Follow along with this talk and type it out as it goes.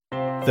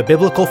The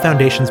Biblical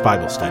Foundations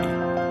Bible Study,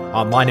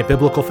 online at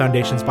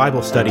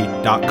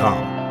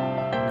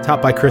biblicalfoundationsbiblestudy.com.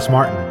 Taught by Chris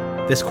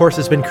Martin, this course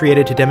has been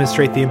created to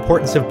demonstrate the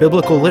importance of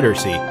biblical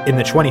literacy in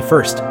the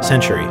 21st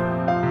century.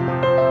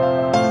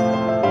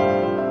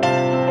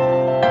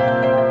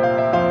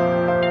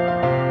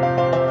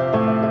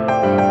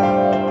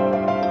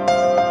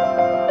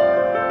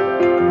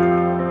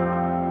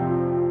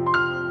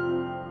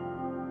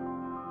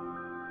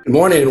 Good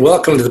morning and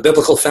welcome to the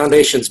Biblical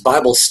Foundations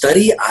Bible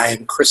Study. I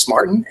am Chris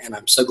Martin and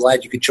I'm so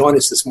glad you could join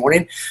us this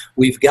morning.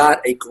 We've got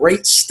a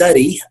great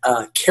study,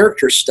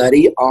 character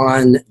study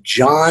on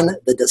John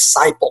the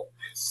Disciple,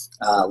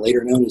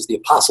 later known as the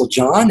Apostle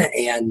John,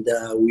 and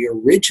we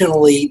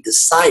originally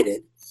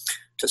decided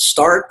to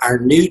start our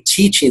new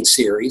teaching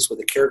series with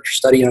a character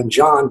study on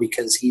John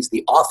because he's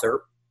the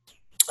author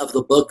of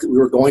the book that we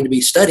were going to be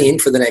studying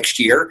for the next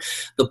year,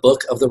 the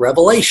book of the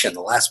Revelation,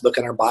 the last book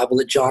in our Bible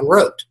that John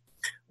wrote.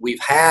 We've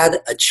had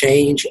a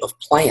change of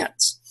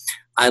plans.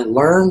 I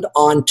learned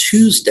on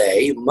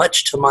Tuesday,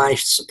 much to my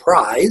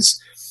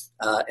surprise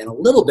and a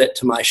little bit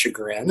to my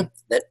chagrin,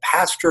 that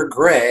Pastor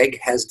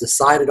Greg has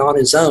decided on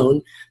his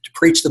own to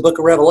preach the book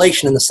of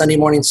Revelation in the Sunday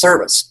morning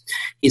service.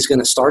 He's going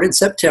to start in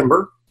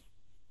September,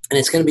 and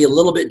it's going to be a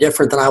little bit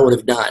different than I would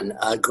have done.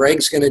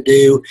 Greg's going to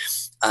do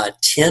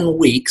 10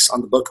 weeks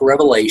on the book of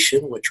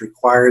Revelation, which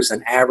requires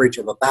an average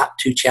of about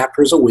 2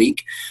 chapters a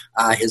week.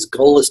 His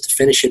goal is to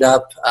finish it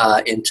up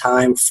in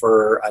time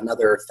for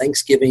another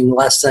Thanksgiving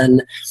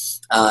lesson,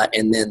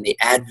 and then the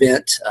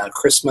Advent,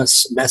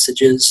 Christmas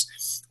messages,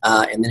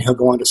 and then he'll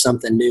go on to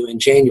something new in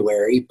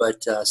January.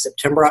 But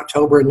September,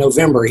 October, and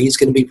November, he's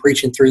going to be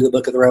preaching through the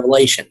book of the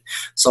Revelation.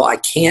 So I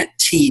can't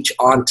teach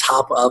on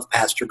top of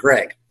Pastor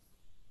Greg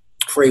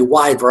for a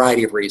wide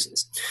variety of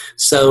reasons.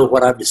 So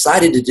what I've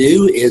decided to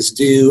do is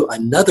do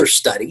another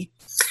study,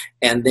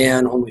 and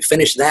then when we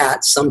finish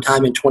that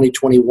sometime in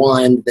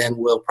 2021, then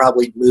we'll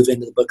probably move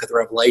into the book of the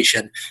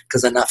Revelation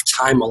because enough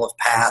time will have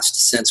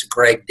passed since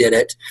Greg did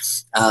it,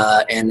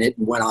 and it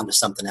went on to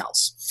something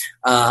else.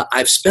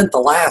 I've spent the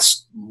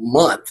last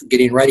month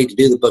getting ready to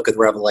do the book of the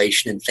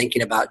Revelation and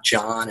thinking about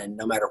John, and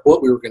no matter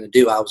what we were going to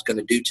do, I was going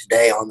to do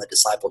today on the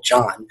disciple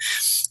John,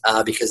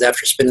 because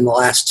after spending the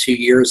last 2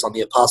 years on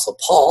the Apostle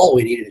Paul,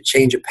 we needed a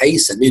change of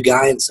pace, a new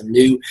guy, and some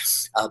new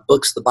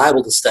books of the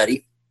Bible to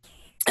study.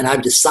 And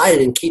I've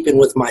decided, in keeping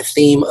with my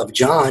theme of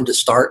John, to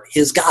start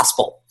his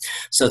gospel.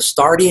 So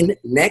starting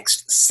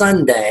next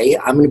Sunday,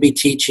 I'm going to be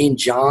teaching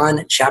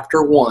John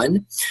chapter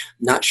 1.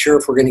 Not sure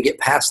if we're going to get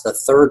past the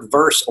 3rd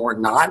verse or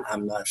not.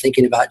 I'm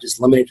thinking about just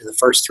limiting to the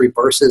first 3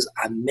 verses.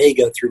 I may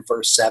go through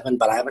verse 7,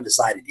 but I haven't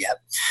decided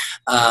yet.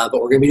 But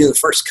we're going to be doing the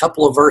first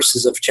couple of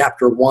verses of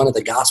chapter 1 of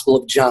the Gospel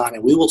of John,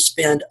 and we will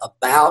spend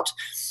about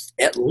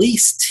at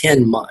least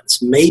 10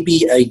 months,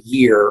 maybe a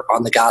year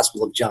on the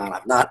Gospel of John.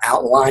 I've not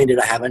outlined it.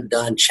 I haven't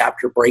done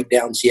chapter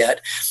breakdowns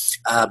yet,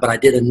 but I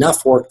did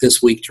enough work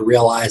this week to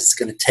realize it's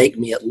going to take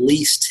me at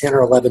least 10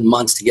 or 11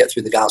 months to get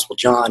through the Gospel of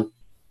John,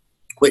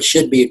 which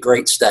should be a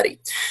great study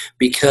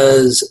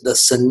because the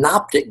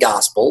synoptic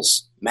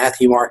Gospels,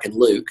 Matthew, Mark, and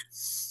Luke,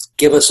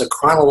 give us a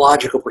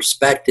chronological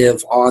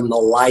perspective on the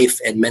life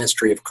and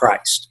ministry of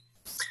Christ.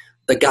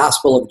 The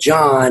Gospel of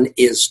John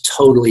is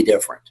totally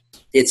different.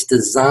 It's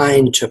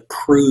designed to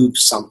prove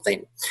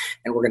something,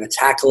 and we're going to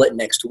tackle it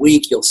next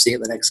week. You'll see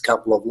in the next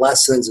couple of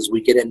lessons as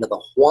we get into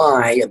the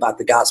why about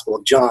the Gospel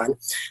of John.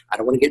 I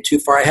don't want to get too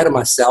far ahead of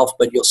myself,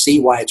 but you'll see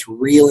why it's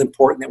real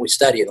important that we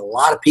study it. A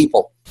lot of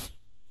people,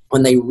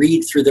 when they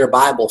read through their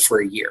Bible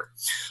for a year,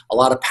 a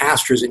lot of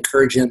pastors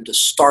encourage them to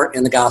start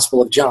in the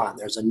Gospel of John.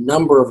 There's a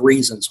number of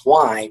reasons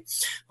why,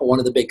 but one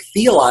of the big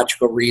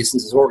theological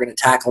reasons is what we're going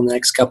to tackle in the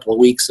next couple of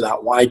weeks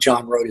about why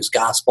John wrote his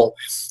Gospel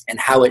and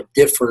how it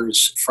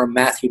differs from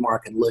Matthew,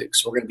 Mark, and Luke.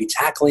 So we're going to be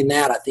tackling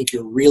that. I think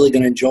you're really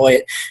going to enjoy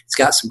it. It's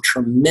got some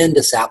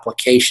tremendous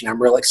application.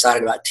 I'm real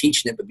excited about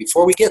teaching it. But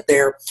before we get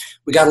there,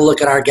 we got to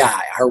look at our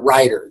guy, our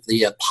writer,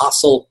 the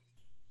Apostle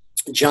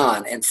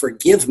John. And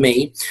forgive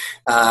me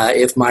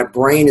if my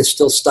brain is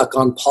still stuck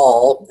on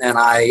Paul and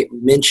I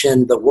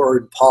mention the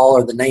word Paul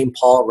or the name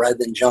Paul rather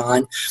than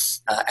John.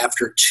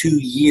 After 2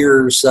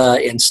 years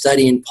in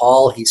studying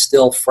Paul, he's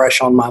still fresh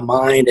on my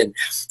mind, and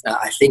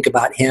I think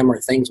about him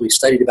or things we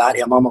studied about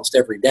him almost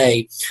every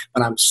day.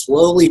 But I'm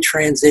slowly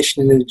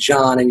transitioning into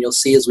John, and you'll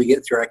see as we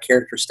get through our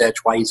character sketch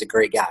why he's a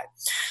great guy.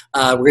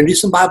 We're going to do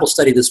some Bible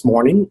study this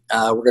morning.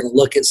 We're going to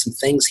look at some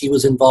things he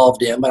was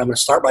involved in, but I'm going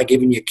to start by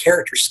giving you a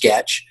character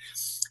sketch.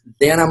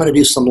 Then I'm going to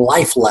do some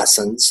life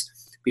lessons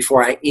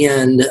before I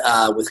end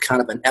with kind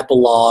of an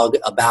epilogue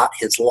about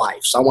his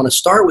life. So I want to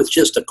start with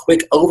just a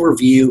quick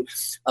overview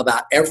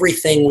about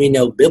everything we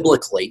know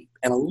biblically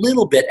and a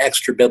little bit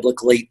extra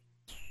biblically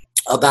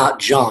about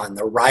John,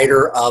 the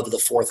writer of the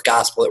fourth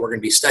gospel that we're going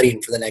to be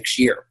studying for the next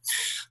year.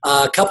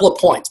 A couple of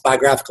points,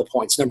 biographical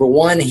points. Number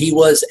one, he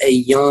was a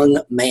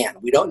young man.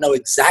 We don't know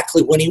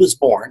exactly when he was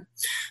born,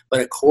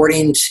 but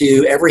according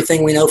to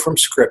everything we know from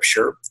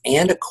Scripture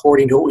and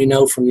according to what we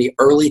know from the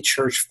early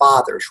church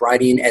fathers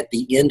writing at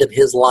the end of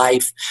his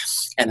life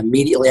and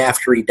immediately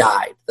after he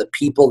died, the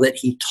people that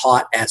he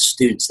taught as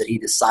students, that he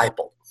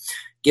discipled,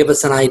 give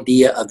us an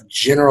idea of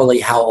generally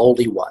how old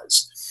he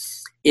was.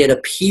 It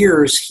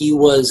appears he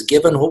was,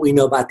 given what we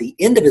know about the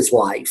end of his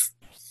life,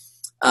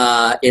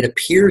 it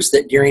appears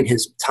that during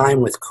his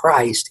time with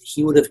Christ,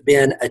 he would have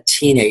been a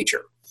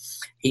teenager.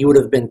 He would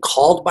have been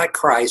called by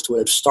Christ, would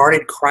have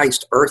started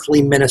Christ's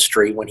earthly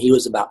ministry when he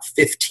was about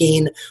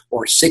 15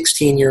 or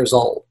 16 years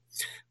old.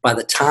 By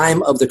the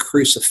time of the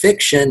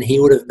crucifixion, he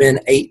would have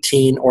been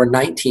 18 or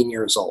 19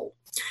 years old.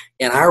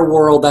 In our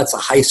world, that's a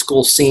high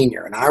school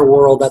senior. In our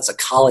world, that's a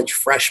college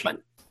freshman.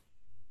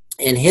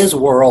 In his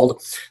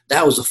world,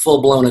 that was a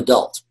full-blown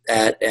adult.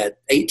 At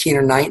 18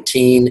 or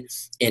 19,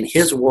 in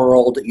his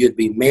world, you'd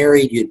be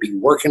married, you'd be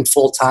working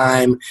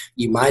full-time,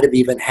 you might have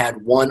even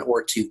had one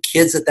or two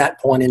kids at that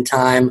point in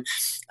time.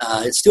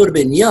 It still would have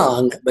been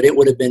young, but it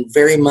would have been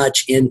very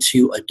much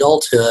into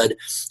adulthood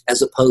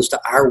as opposed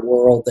to our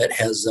world that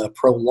has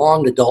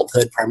prolonged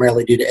adulthood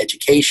primarily due to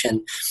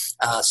education.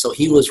 So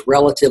he was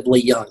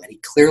relatively young, and he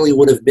clearly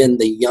would have been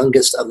the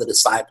youngest of the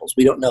disciples.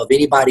 We don't know of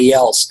anybody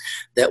else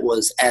that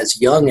was as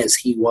young as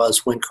he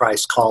was when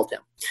Christ called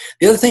him.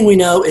 The other thing we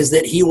know is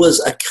that he was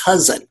a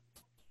cousin.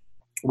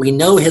 We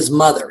know his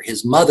mother. We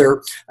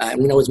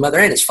know his mother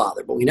and his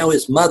father, but we know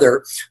his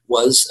mother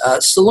was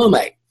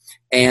Salome,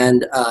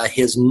 and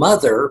his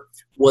mother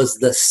was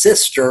the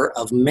sister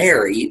of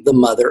Mary, the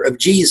mother of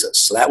Jesus.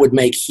 So that would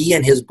make he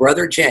and his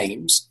brother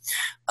James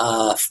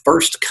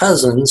first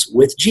cousins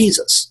with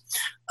Jesus.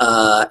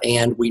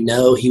 And we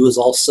know he was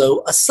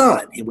also a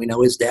son. We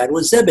know his dad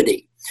was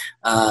Zebedee.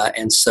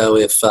 And so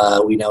if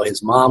we know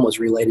his mom was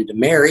related to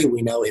Mary,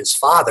 we know his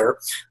father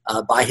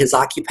by his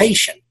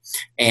occupation.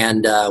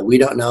 And we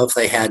don't know if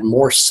they had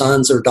more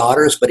sons or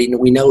daughters, but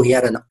we know he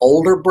had an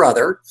older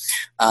brother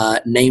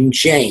named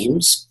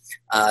James.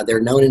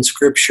 They're known in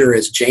Scripture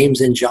as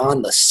James and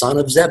John, the son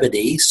of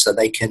Zebedee, so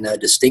they can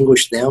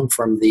distinguish them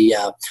from the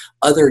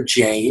other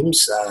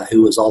James,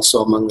 who was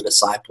also among the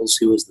disciples,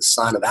 who was the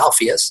son of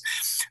Alphaeus.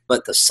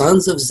 But the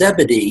sons of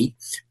Zebedee,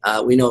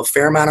 we know a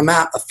fair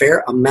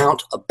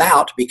amount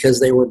about because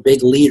they were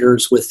big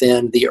leaders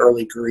within the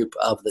early group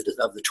of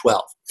the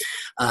 12.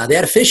 They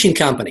had a fishing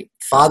company.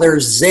 Father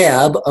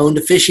Zeb owned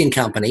a fishing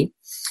company.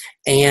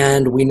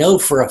 And we know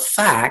for a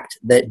fact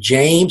that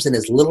James and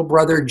his little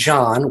brother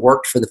John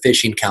worked for the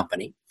fishing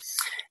company.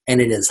 And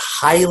it is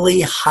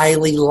highly,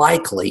 highly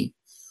likely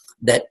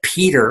that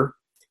Peter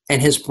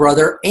and his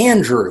brother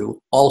Andrew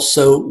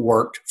also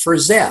worked for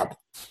Zeb.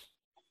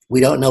 We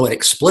don't know it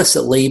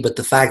explicitly, but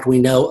the fact we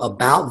know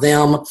about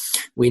them,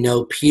 we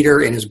know Peter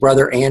and his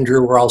brother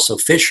Andrew were also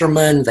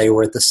fishermen. They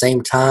were at the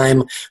same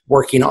time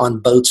working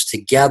on boats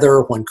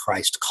together when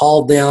Christ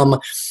called them.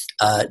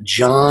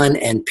 John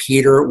and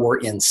Peter were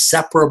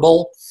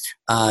inseparable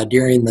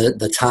during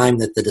the time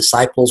that the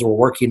disciples were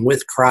working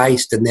with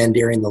Christ, and then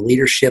during the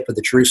leadership of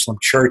the Jerusalem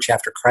church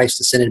after Christ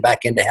ascended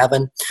back into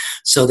heaven.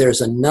 So there's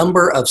a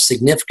number of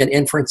significant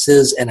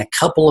inferences and a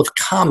couple of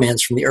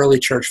comments from the early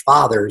church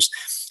fathers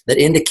that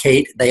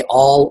indicate they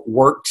all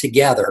worked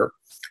together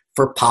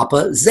for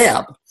Papa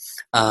Zeb,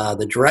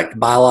 the direct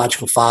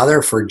biological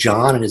father for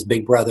John and his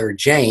big brother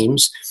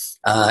James,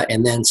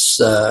 and then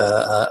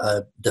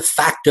a de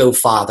facto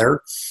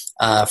father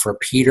for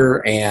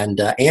Peter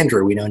and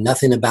Andrew. We know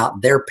nothing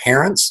about their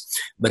parents,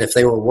 but if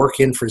they were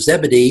working for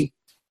Zebedee,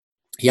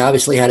 he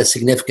obviously had a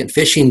significant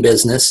fishing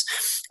business,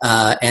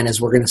 and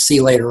as we're going to see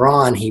later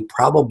on, he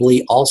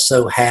probably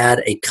also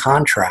had a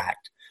contract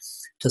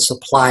to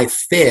supply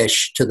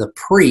fish to the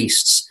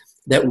priests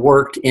that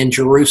worked in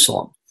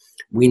Jerusalem.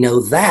 We know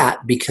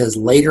that because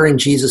later in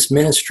Jesus'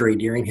 ministry,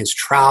 during his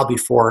trial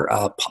before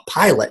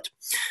Pilate,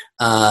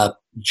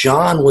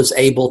 John was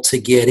able to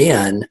get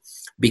in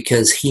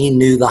because he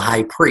knew the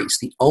high priest.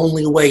 The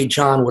only way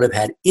John would have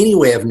had any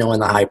way of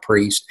knowing the high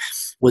priest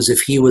was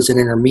if he was an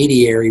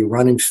intermediary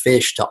running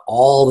fish to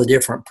all the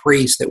different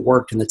priests that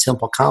worked in the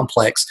temple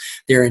complex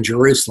there in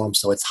Jerusalem.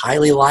 So it's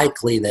highly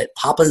likely that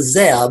Papa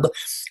Zeb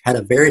had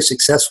a very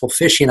successful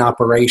fishing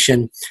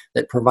operation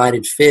that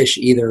provided fish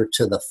either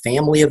to the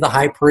family of the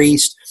high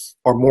priest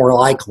or more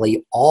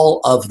likely all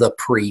of the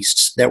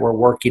priests that were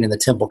working in the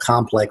temple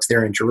complex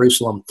there in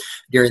Jerusalem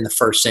during the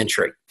first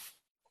century.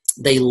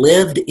 They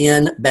lived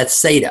in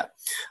Bethsaida.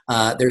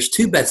 There's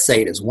two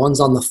Bethsaidas. One's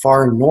on the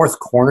far north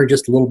corner,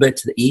 just a little bit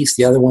to the east.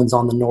 The other one's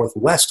on the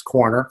northwest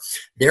corner.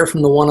 They're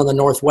from the one on the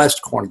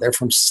northwest corner. They're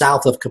from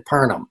south of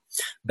Capernaum.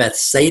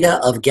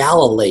 Bethsaida of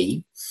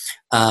Galilee,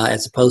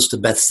 as opposed to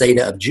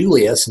Bethsaida of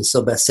Julius. And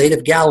so Bethsaida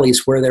of Galilee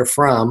is where they're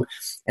from,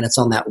 and it's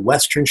on that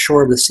western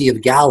shore of the Sea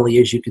of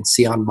Galilee, as you can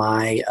see on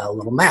my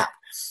little map.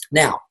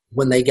 Now,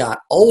 when they got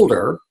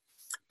older,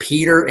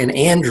 Peter and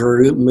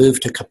Andrew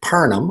moved to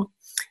Capernaum,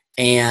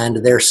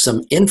 And there's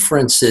some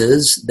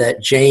inferences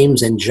that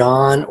James and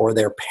John or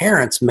their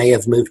parents may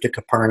have moved to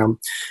Capernaum,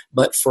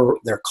 but for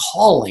their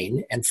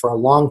calling and for a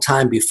long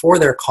time before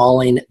their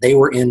calling, they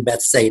were in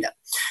Bethsaida.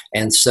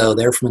 And so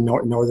they're from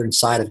the northern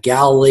side of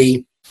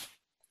Galilee.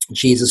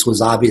 Jesus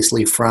was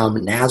obviously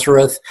from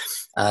Nazareth.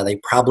 They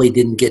probably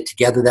didn't get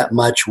together that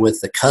much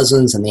with the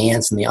cousins and the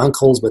aunts and the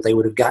uncles, but they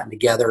would have gotten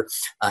together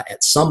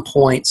at some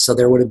point. So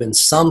there would have been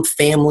some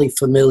family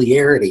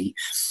familiarity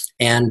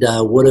and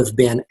would have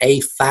been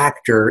a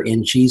factor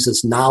in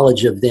Jesus'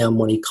 knowledge of them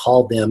when he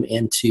called them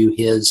into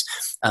his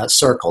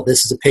circle.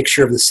 This is a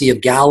picture of the Sea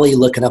of Galilee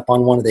looking up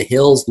on one of the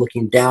hills,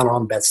 looking down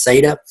on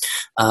Bethsaida.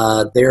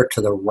 There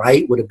to the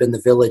right would have been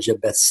the village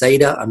of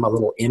Bethsaida. I'm a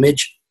little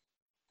image.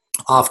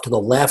 Off to the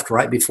left,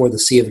 right before the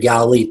Sea of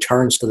Galilee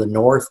turns to the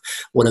north,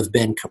 would have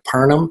been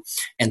Capernaum.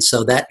 And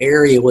so that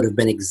area would have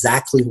been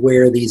exactly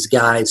where these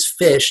guys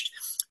fished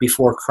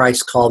before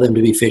Christ called them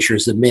to be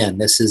fishers of men.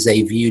 This is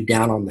a view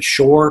down on the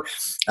shore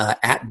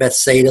at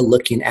Bethsaida,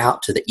 looking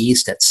out to the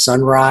east at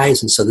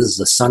sunrise. And so this is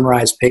a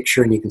sunrise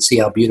picture, and you can see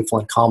how beautiful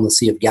and calm the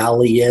Sea of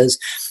Galilee is.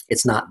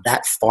 It's not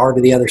that far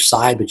to the other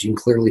side, but you can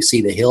clearly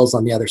see the hills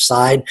on the other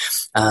side.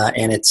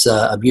 And it's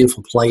a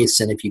beautiful place.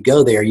 And if you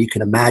go there, you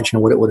can imagine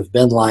what it would have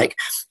been like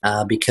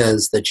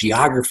because the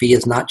geography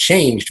has not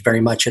changed very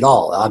much at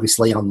all.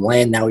 Obviously, on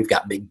land now we've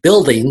got big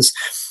buildings,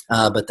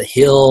 but the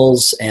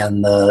hills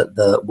and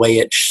the way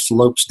it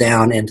slopes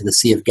down into the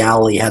Sea of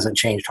Galilee hasn't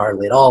changed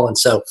hardly at all. And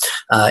so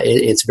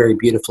it's very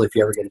beautiful if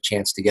you ever get a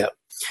chance to go.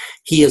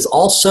 He is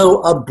also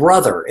a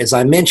brother, as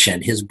I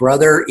mentioned. His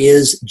brother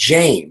is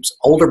James,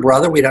 older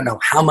brother. We don't know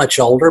how much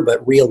older,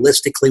 but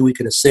realistically we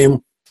could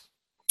assume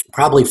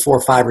probably 4,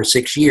 5, or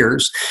 6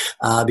 years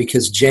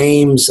because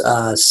James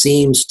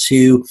seems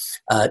to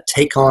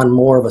take on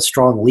more of a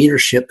strong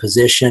leadership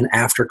position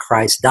after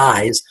Christ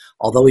dies,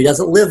 although he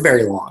doesn't live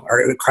very long,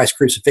 or Christ's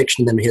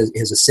crucifixion and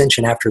his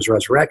ascension after his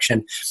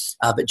resurrection.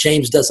 But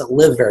James doesn't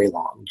live very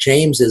long.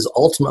 James is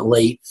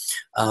ultimately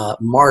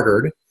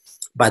martyred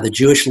by the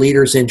Jewish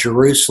leaders in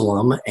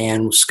Jerusalem,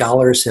 and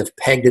scholars have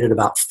pegged it at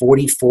about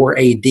 44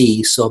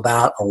 AD, so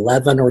about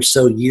 11 or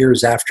so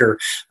years after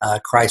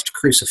Christ's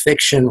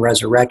crucifixion,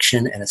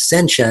 resurrection, and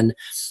ascension.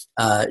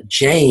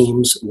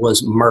 James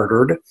was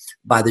murdered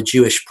by the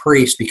Jewish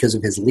priests because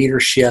of his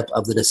leadership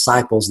of the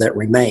disciples that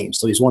remained.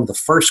 So he's one of the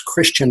first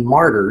Christian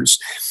martyrs,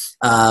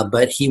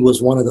 but he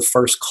was one of the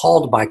first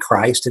called by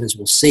Christ, and as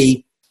we'll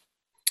see,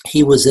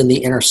 he was in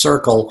the inner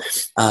circle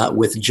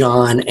with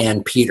John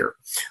and Peter.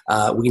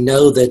 We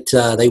know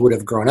that they would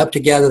have grown up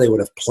together. They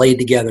would have played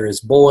together as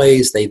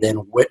boys. They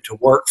then went to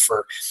work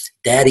for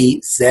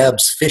Daddy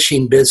Zeb's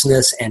fishing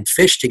business and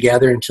fished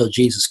together until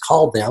Jesus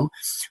called them.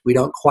 We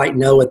don't quite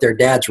know what their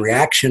dad's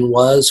reaction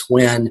was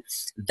when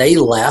they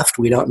left.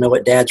 We don't know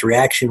what dad's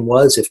reaction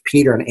was if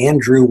Peter and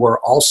Andrew were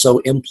also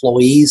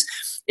employees,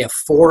 if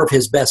 4 of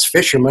his best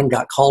fishermen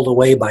got called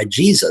away by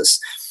Jesus.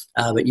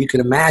 But you can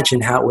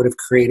imagine how it would have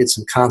created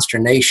some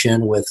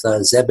consternation with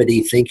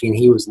Zebedee thinking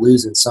he was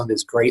losing some of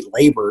his great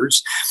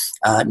labors,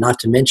 not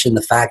to mention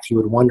the fact he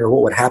would wonder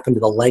what would happen to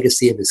the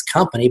legacy of his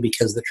company,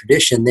 because the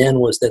tradition then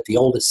was that the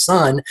oldest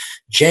son,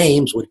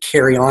 James, would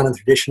carry on in the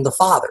tradition of the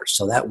father.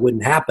 So that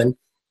wouldn't happen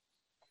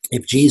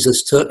if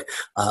Jesus took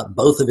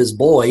both of his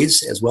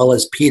boys, as well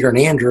as Peter and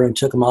Andrew, and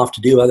took them off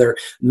to do other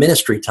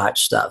ministry type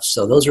stuff.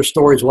 So those are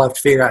stories we'll have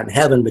to figure out in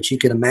heaven, but you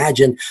can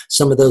imagine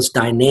some of those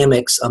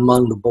dynamics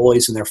among the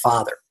boys and their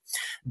father.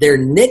 Their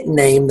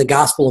nickname, the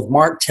Gospel of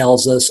Mark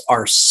tells us,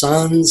 are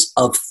Sons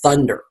of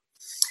Thunder.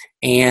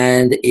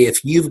 And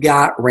if you've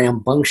got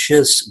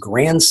rambunctious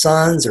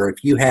grandsons, or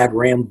if you had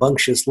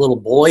rambunctious little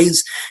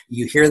boys,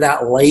 you hear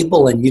that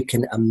label and you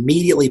can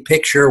immediately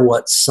picture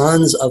what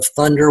Sons of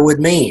Thunder would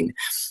mean.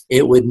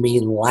 It would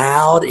mean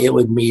loud. It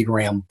would mean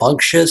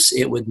rambunctious.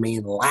 It would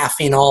mean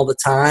laughing all the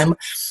time,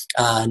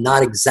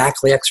 not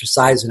exactly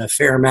exercising a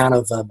fair amount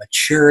of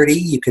maturity.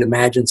 You could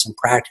imagine some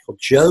practical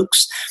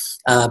jokes,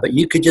 but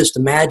you could just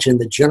imagine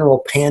the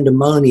general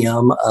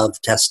pandemonium of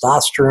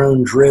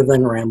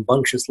testosterone-driven,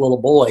 rambunctious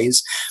little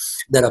boys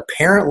that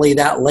apparently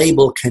that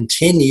label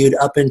continued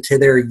up into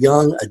their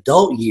young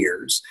adult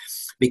years,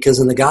 because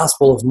in the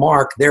Gospel of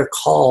Mark, they're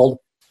called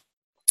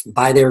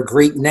by their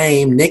Greek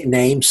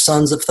nickname,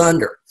 Sons of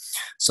Thunder.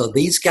 So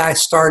these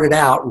guys started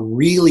out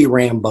really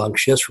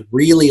rambunctious,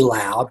 really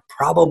loud,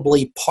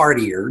 probably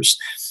partiers.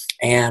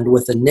 And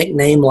with a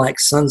nickname like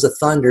Sons of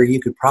Thunder, you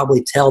could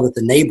probably tell that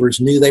the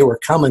neighbors knew they were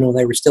coming when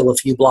they were still a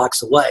few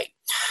blocks away.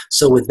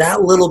 So with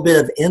that little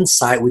bit of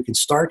insight, we can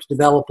start to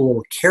develop a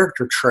little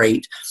character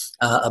trait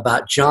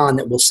about John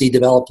that we'll see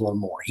develop a little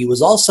more. He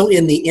was also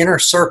in the inner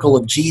circle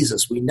of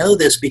Jesus. We know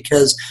this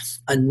because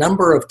a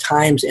number of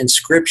times in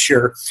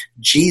Scripture,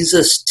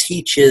 Jesus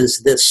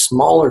teaches this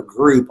smaller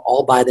group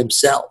all by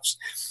themselves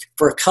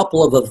for a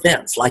couple of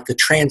events, like the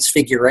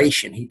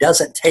Transfiguration. He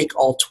doesn't take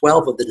all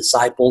 12 of the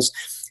disciples.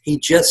 He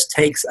just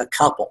takes a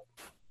couple.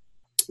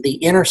 The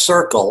inner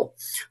circle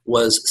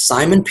was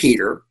Simon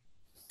Peter,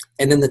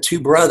 and then the 2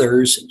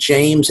 brothers,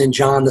 James and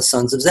John, the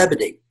sons of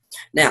Zebedee.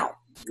 Now,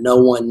 no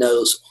one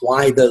knows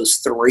why those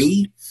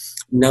 3,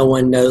 No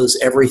one knows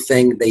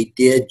everything they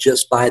did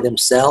just by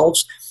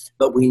themselves,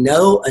 but we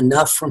know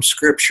enough from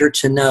Scripture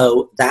to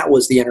know that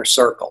was the inner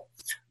circle.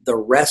 The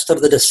rest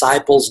of the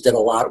disciples did a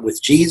lot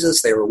with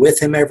Jesus. They were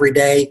with him every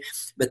day,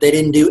 but they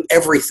didn't do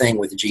everything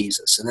with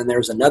Jesus. And then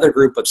there's another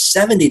group of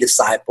 70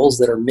 disciples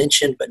that are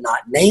mentioned but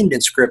not named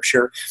in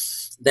Scripture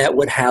that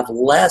would have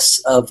less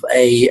of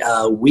a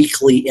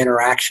weekly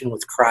interaction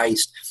with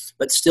Christ,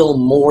 but still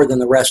more than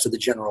the rest of the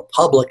general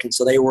public. And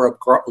so they were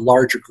a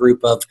larger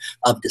group of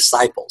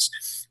disciples.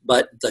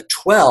 But the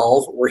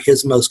 12 were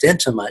his most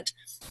intimate,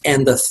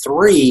 and the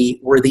 3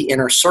 were the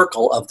inner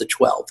circle of the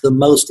 12, the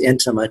most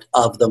intimate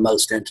of the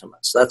most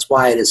intimate. So that's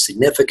why it is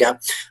significant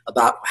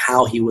about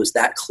how he was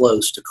that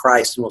close to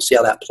Christ, and we'll see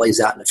how that plays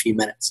out in a few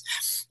minutes.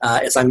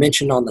 As I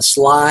mentioned on the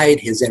slide,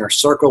 his inner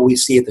circle we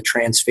see at the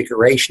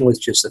Transfiguration with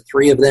just the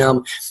 3 of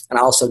them. And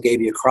I also gave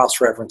you a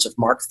cross-reference of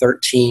Mark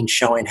 13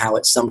 showing how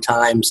it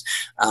sometimes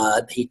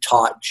he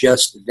taught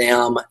just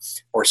them,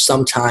 or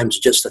sometimes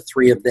just the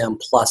 3 of them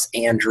plus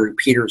Andrew,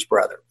 Peter's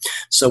brother.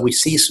 So we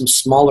see some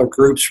smaller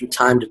groups from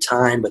time to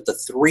time, but the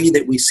 3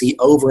 that we see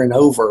over and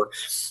over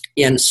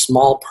in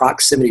small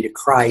proximity to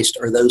Christ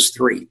are those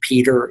 3,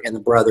 Peter and the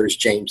brothers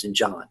James and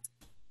John.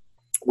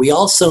 We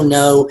also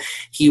know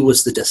he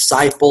was the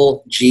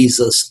disciple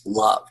Jesus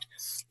loved.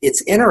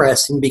 It's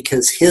interesting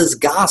because his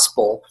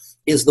gospel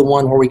is the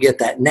one where we get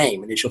that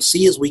name. And as you'll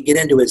see as we get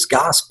into his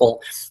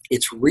gospel,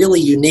 it's really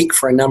unique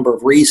for a number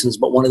of reasons,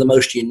 but one of the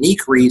most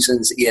unique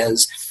reasons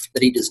is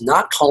that he does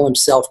not call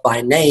himself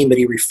by name, but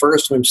he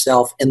refers to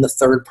himself in the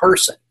third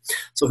person.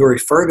 So he'll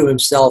refer to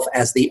himself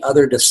as the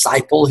other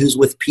disciple who's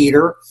with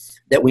Peter,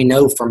 that we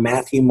know from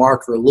Matthew,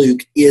 Mark, or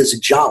Luke is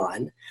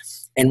John.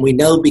 And we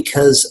know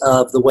because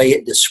of the way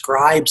it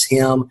describes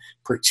him,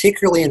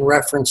 particularly in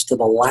reference to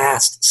the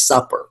Last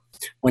Supper,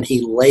 when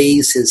he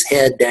lays his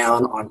head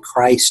down on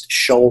Christ's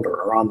shoulder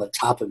or on the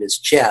top of his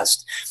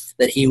chest,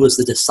 that he was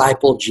the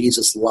disciple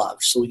Jesus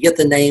loved. So we get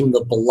the name,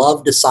 the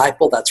beloved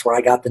disciple. That's where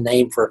I got the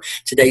name for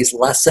today's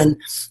lesson.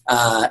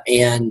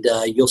 And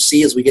you'll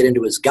see as we get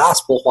into his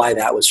gospel why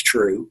that was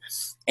true.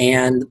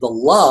 And the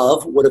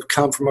love would have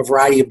come from a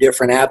variety of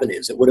different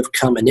avenues. It would have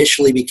come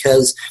initially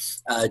because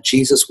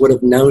Jesus would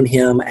have known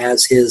him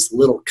as his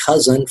little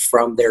cousin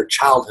from their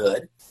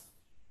childhood.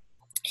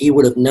 He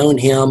would have known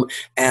him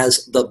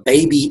as the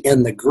baby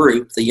in the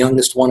group, the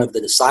youngest one of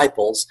the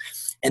disciples.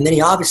 And then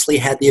he obviously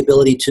had the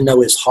ability to know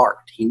his heart.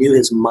 He knew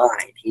his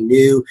mind. He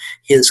knew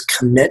his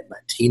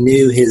commitment. He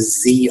knew his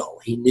zeal.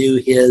 He knew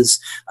his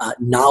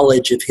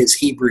knowledge of his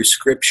Hebrew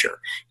scripture.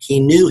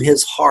 He knew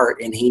his heart,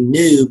 and he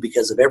knew,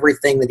 because of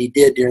everything that he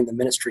did during the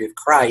ministry of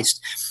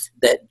Christ,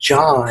 that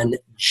John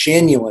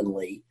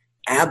genuinely,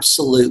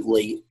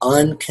 absolutely,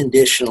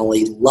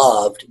 unconditionally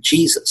loved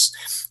Jesus.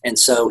 And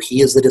so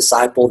he is the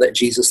disciple that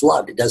Jesus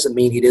loved. It doesn't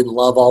mean he didn't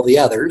love all the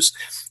others.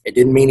 It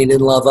didn't mean he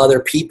didn't love other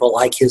people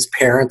like his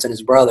parents and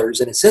his brothers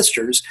and his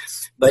sisters,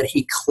 but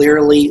he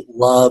clearly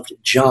loved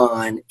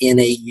John in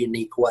a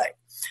unique way.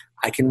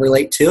 I can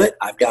relate to it.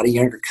 I've got a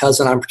younger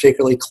cousin I'm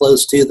particularly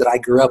close to that I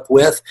grew up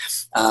with.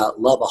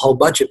 Love a whole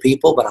bunch of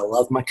people, but I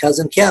love my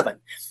cousin Kevin.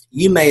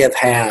 You may have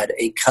had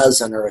a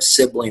cousin or a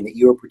sibling that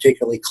you were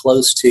particularly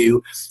close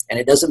to, and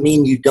it doesn't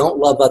mean you don't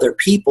love other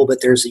people, but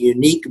there's a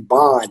unique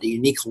bond, a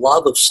unique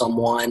love of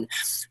someone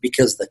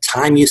because the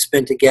time you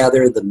spent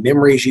together, the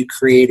memories you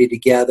created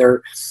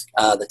together,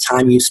 the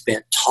time you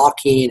spent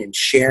talking and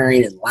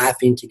sharing and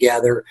laughing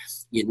together.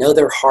 You know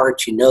their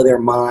heart, you know their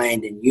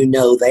mind, and you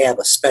know they have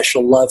a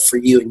special love for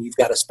you and you've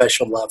got a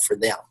special love for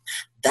them.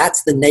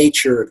 That's the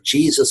nature of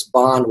Jesus'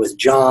 bond with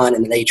John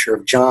and the nature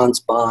of John's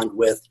bond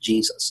with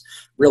Jesus.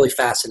 Really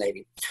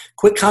fascinating.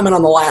 Quick comment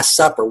on the Last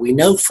Supper. We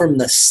know from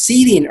the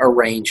seating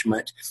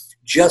arrangement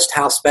just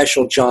how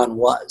special John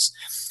was.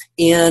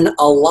 In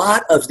a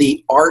lot of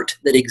the art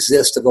that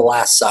exists of the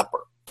Last Supper,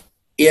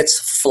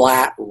 it's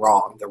flat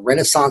wrong. The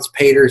Renaissance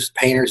painters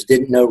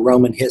didn't know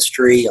Roman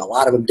history. A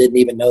lot of them didn't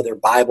even know their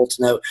Bible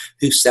to know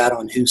who sat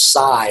on whose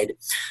side.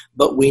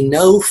 But we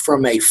know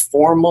from a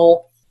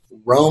formal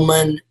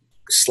Roman/Greek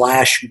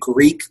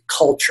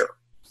culture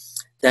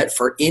that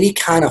for any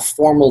kind of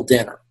formal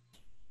dinner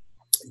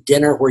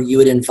where you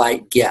would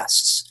invite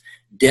guests,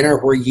 dinner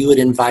where you would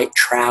invite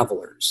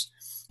travelers,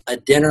 a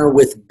dinner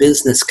with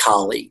business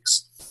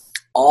colleagues,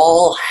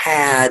 all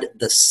had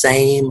the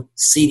same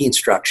seating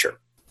structure.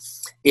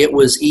 It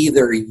was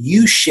either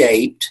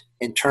U-shaped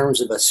in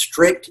terms of a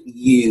strict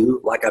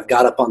U, like I've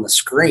got up on the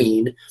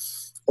screen,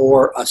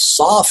 or a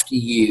soft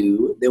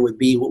U that would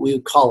be what we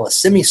would call a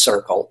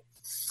semicircle.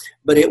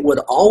 But it would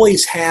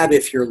always have,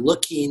 if you're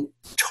looking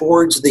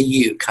towards the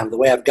U, kind of the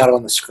way I've got it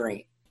on the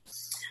screen,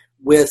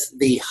 with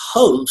the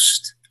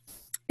host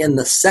in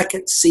the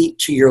second seat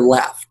to your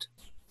left.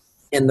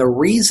 And the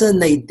reason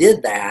they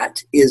did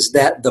that is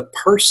that the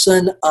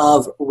person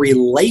of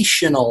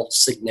relational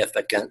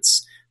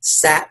significance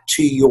sat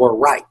to your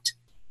right.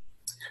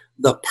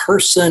 The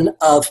person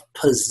of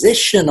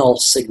positional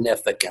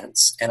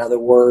significance, in other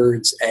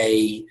words,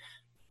 a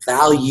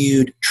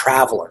valued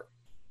traveler,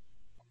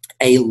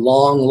 a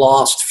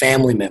long-lost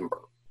family member,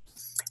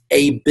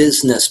 a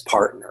business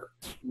partner,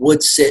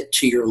 would sit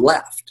to your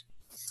left.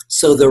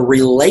 So the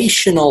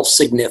relational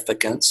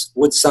significance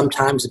would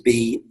sometimes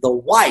be the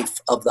wife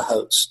of the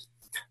host.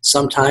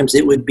 Sometimes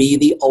it would be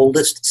the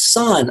oldest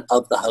son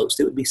of the host.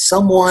 It would be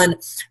someone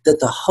that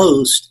the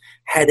host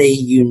had a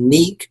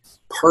unique,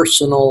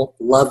 personal,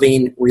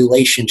 loving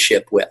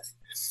relationship with.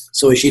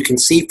 So as you can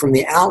see from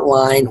the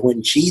outline,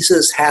 when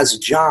Jesus has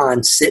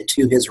John sit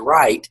to his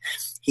right,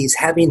 he's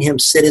having him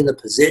sit in the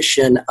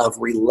position of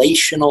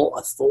relational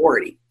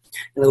authority.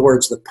 In other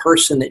words, the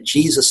person that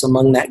Jesus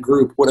among that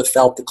group would have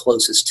felt the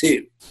closest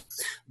to.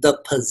 The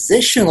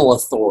positional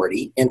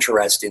authority,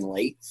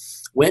 interestingly,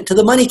 went to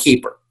the money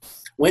keeper,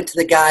 went to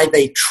the guy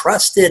they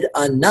trusted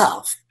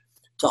enough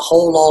to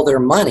hold all their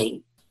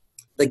money.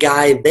 The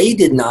guy they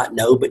did not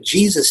know, but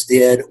Jesus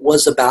did,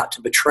 was about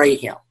to betray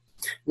him.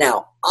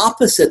 Now,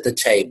 opposite the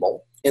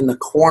table, in the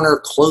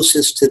corner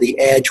closest to the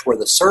edge where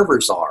the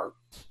servers are,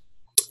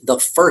 the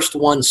first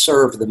one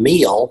served the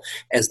meal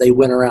as they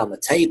went around the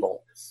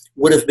table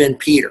would have been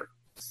Peter.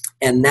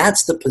 And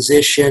that's the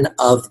position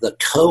of the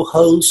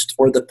co-host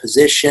or the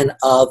position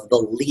of the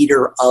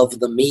leader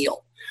of the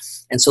meal.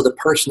 And so the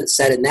person that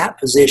sat in that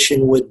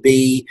position would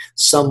be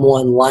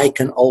someone like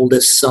an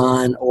oldest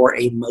son or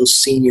a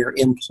most senior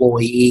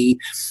employee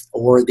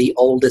or the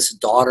oldest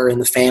daughter in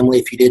the family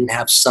if you didn't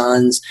have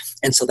sons.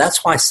 And so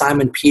that's why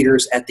Simon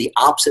Peter's at the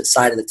opposite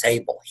side of the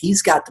table.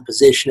 He's got the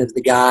position of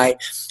the guy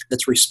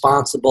that's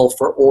responsible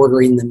for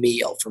ordering the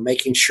meal, for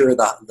making sure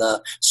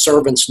the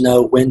servants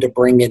know when to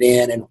bring it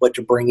in and what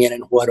to bring in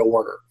what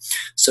order.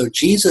 So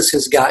Jesus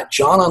has got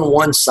John on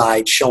one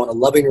side showing a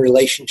loving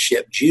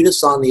relationship,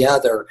 Judas on the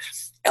other,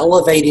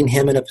 elevating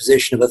him in a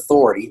position of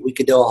authority. We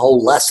could do a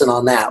whole lesson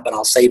on that, but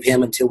I'll save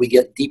him until we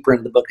get deeper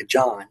into the book of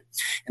John. And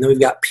then we've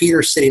got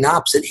Peter sitting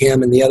opposite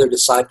him and the other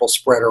disciples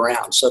spread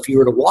around. So if you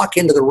were to walk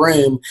into the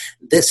room,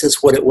 this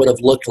is what it would have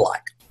looked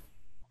like.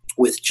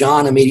 With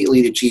John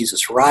immediately to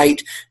Jesus'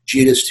 right,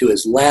 Judas to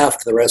his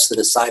left, the rest of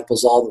the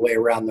disciples all the way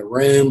around the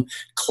room,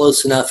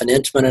 close enough and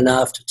intimate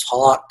enough to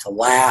talk, to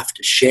laugh,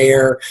 to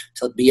share,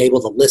 to be able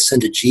to listen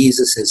to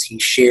Jesus as he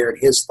shared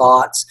his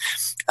thoughts.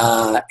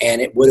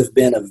 And it would have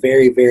been a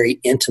very, very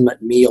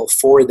intimate meal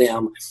for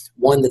them,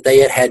 one that they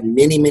had had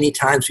many, many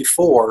times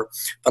before,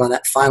 but on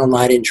that final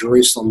night in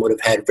Jerusalem would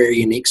have had very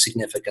unique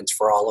significance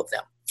for all of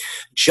them.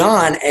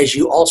 John, as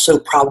you also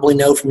probably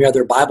know from your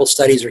other Bible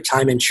studies or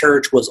time in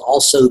church, was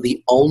also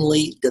the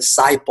only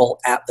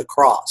disciple at the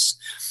cross.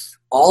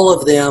 All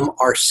of them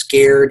are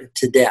scared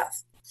to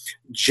death.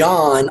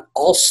 John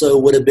also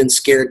would have been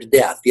scared to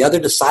death. The other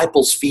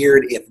disciples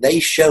feared if they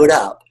showed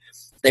up,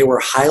 they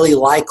were highly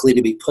likely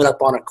to be put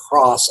up on a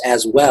cross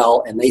as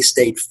well, and they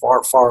stayed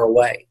far, far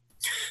away.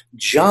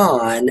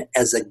 John,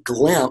 as a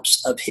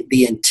glimpse of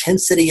the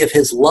intensity of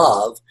his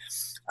love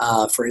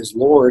for his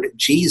Lord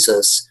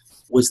Jesus,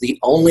 was the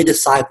only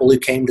disciple who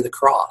came to the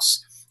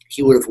cross.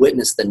 He would have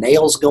witnessed the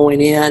nails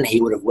going in, he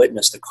would have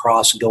witnessed the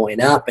cross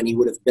going up, and he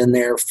would have been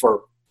there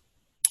for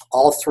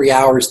all 3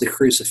 hours of the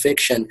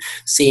crucifixion,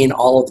 seeing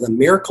all of the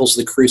miracles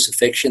of the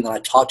crucifixion that I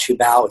taught you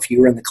about if you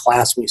were in the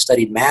class when we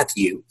studied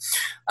Matthew.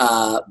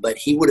 But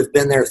he would have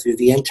been there through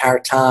the entire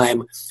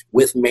time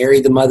with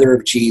Mary, the mother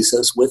of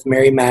Jesus, with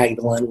Mary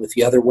Magdalene, with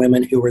the other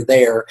women who were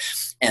there.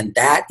 And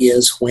that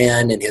is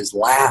when, in his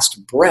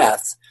last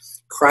breath,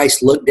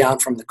 Christ looked down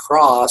from the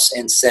cross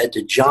and said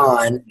to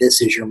John, "This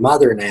is your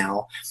mother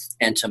now."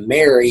 And to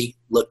Mary,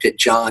 looked at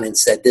John and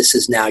said, "This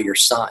is now your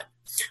son."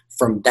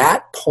 From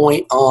that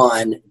point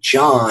on,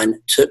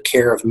 John took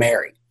care of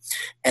Mary.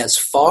 As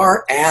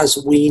far as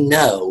we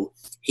know,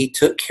 he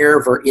took care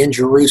of her in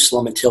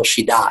Jerusalem until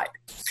she died.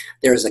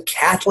 There's a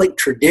Catholic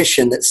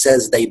tradition that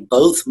says they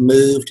both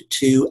moved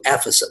to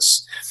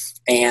Ephesus.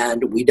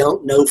 And we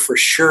don't know for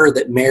sure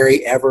that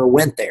Mary ever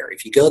went there.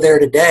 If you go there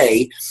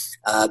today,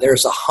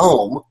 there's a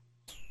home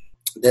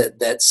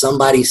that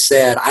somebody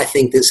said, "I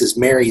think this is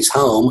Mary's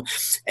home,"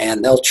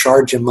 and they'll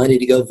charge you money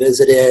to go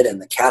visit it, and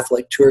the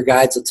Catholic tour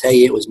guides will tell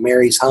you it was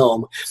Mary's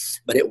home,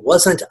 but it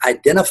wasn't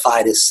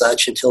identified as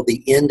such until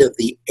the end of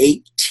the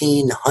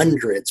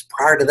 1800s.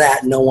 Prior to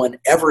that, no one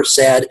ever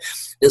said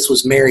this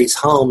was Mary's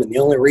home, and the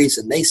only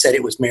reason they said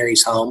it was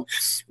Mary's home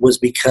was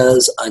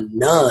because a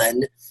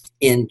nun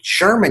in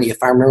Germany, if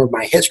I remember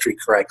my history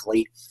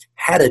correctly,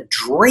 had a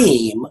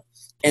dream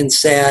and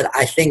said,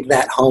 "I think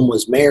that home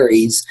was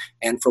Mary's,"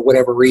 and for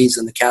whatever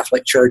reason, the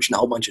Catholic Church and a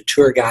whole bunch of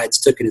tour guides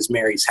took it as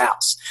Mary's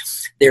house.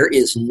 There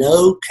is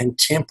no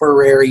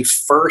contemporary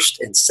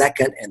 1st and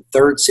 2nd and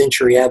 3rd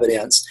century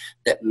evidence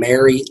that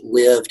Mary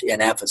lived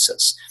in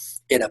Ephesus.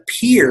 It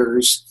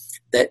appears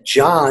that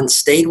John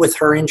stayed with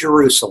her in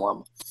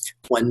Jerusalem.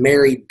 When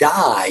Mary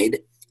died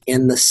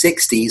in the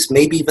 60s,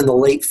 maybe even the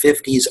late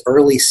 50s,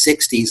 early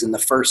 60s in the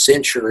 1st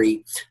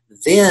century,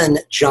 then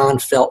John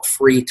felt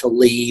free to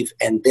leave,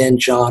 and then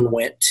John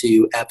went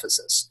to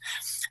Ephesus.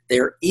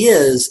 There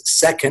is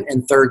 2nd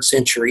and 3rd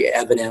century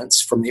evidence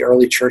from the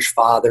early church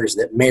fathers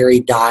that Mary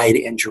died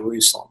in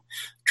Jerusalem,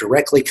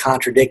 directly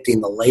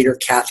contradicting the later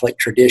Catholic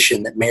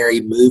tradition that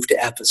Mary moved to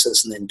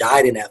Ephesus and then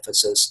died in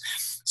Ephesus.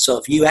 So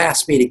if you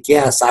asked me to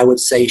guess, I would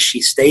say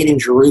she stayed in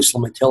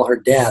Jerusalem until her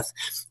death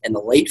in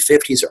the late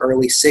 50s,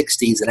 early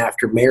 60s. And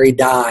after Mary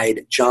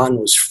died, John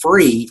was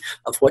free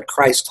of what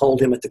Christ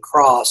told him at the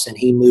cross, and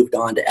he moved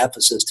on to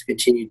Ephesus to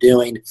continue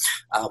doing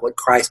what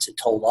Christ had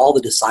told all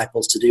the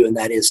disciples to do, and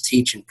that is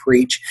teach and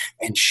preach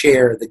and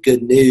share the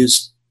good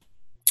news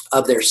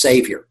of their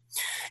Savior.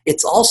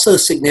 It's also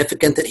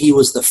significant that he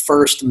was the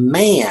first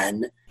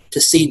man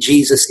to see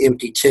Jesus'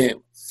 empty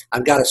tomb.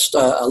 I've got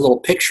a little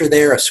picture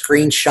there, a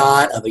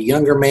screenshot of a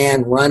younger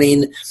man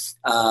running.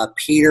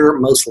 Peter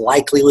most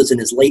likely was in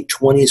his late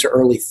 20s or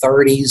early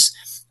 30s.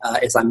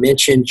 As I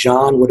mentioned,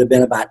 John would have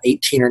been about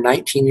 18 or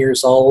 19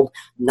 years old.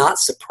 Not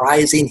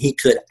surprising he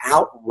could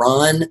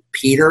outrun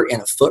Peter in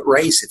a foot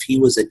race if he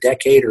was a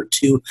decade or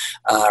two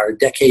or a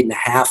decade and a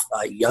half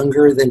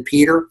younger than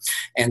Peter.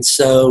 And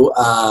so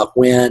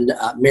when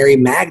Mary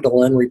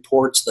Magdalene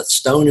reports the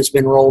stone has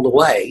been rolled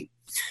away,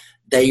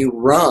 they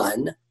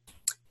run.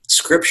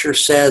 Scripture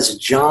says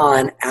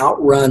John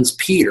outruns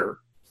Peter.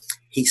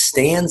 He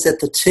stands at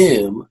the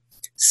tomb,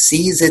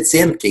 sees it's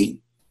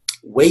empty,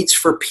 waits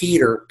for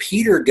Peter.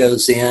 Peter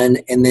goes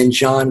in, and then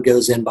John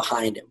goes in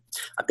behind him.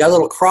 I've got a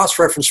little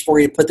cross-reference for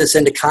you to put this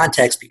into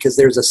context because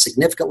there's a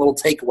significant little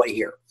takeaway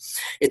here.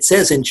 It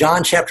says in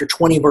John chapter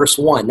 20, verse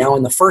 1, now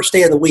on the first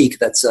day of the week,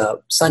 that's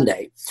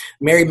Sunday,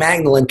 Mary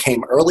Magdalene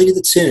came early to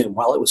the tomb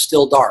while it was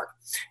still dark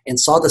and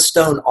saw the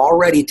stone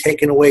already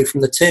taken away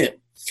from the tomb.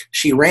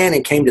 She ran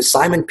and came to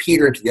Simon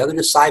Peter and to the other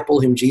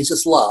disciple whom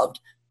Jesus loved,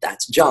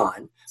 that's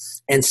John,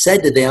 and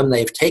said to them,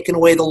 they've taken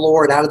away the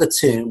Lord out of the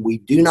tomb. We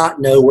do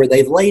not know where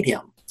they've laid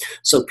him.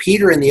 So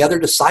Peter and the other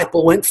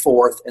disciple went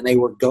forth, and they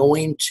were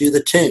going to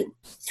the tomb.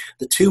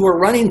 The two were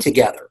running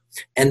together,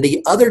 and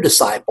the other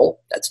disciple,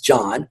 that's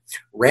John,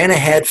 ran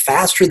ahead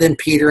faster than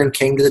Peter and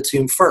came to the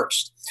tomb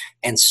first.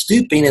 And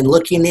stooping and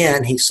looking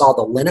in, he saw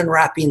the linen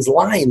wrappings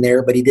lying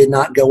there, but he did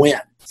not go in.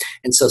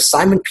 And so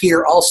Simon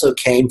Peter also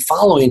came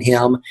following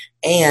him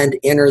and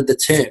entered the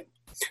tomb.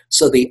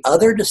 So the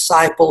other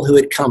disciple who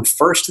had come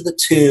first to the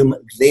tomb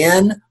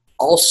then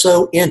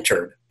also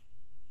entered,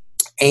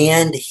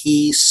 and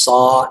he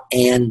saw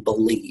and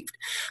believed.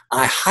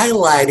 I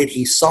highlighted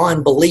he saw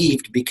and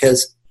believed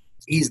because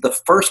he's the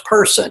first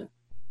person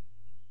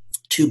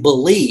to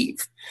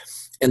believe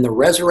in the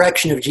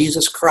resurrection of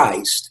Jesus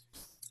Christ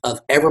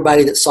of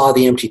everybody that saw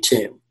the empty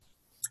tomb.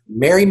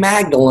 Mary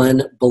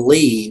Magdalene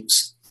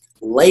believes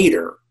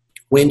later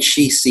when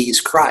she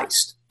sees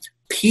Christ.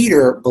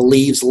 Peter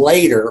believes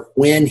later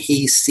when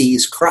he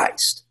sees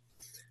Christ.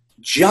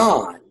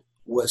 John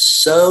was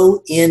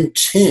so in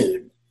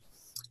tune,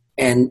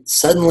 and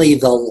suddenly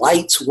the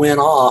lights went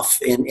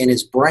off in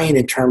his brain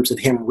in terms of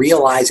him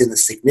realizing the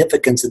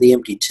significance of the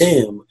empty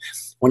tomb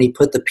when he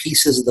put the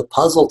pieces of the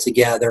puzzle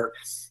together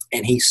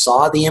and he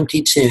saw the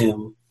empty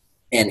tomb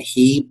and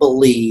he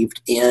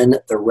believed in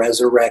the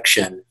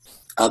resurrection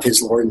of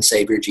his Lord and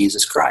Savior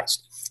Jesus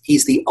Christ.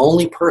 He's the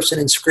only person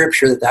in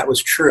Scripture that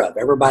was true of.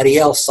 Everybody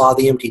else saw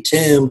the empty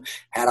tomb,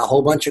 had a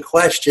whole bunch of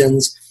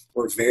questions,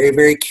 were very,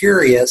 very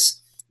curious.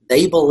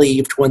 They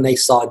believed when they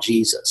saw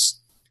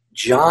Jesus.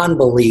 John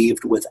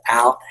believed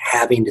without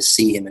having to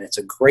see him. And it's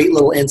a great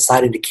little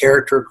insight into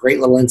character, great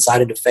little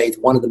insight into faith,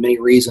 one of the many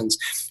reasons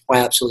why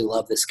I absolutely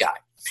love this guy.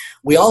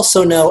 We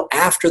also know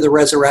after the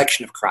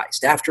resurrection of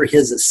Christ, after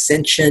his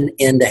ascension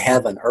into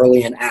heaven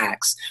early in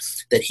Acts,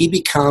 that he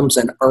becomes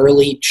an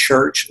early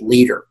church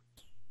leader.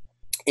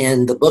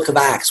 In the book of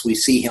Acts, we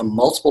see him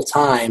multiple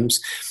times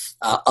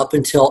up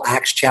until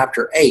Acts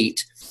chapter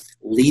 8,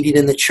 leading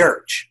in the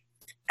church.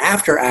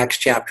 After Acts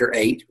chapter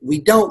 8, we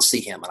don't see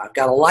him. And I've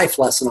got a life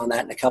lesson on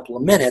that in a couple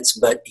of minutes,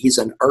 but he's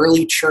an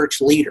early church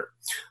leader.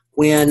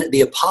 When the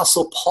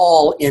Apostle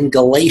Paul in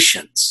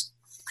Galatians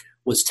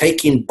was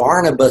taking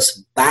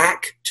Barnabas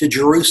back to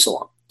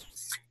Jerusalem,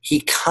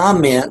 he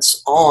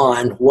comments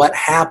on what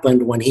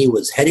happened when he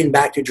was heading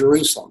back to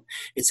Jerusalem.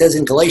 It says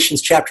in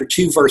Galatians chapter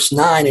 2, verse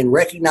 9, in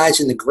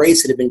recognizing the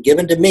grace that had been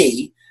given to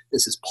me,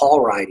 this is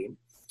Paul writing,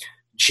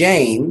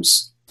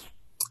 James,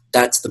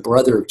 that's the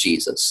brother of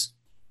Jesus,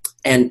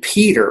 and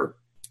Peter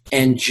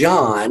and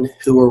John,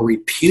 who were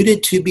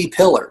reputed to be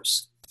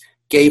pillars,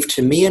 gave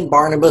to me and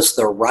Barnabas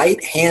the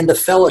right hand of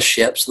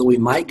fellowship so that we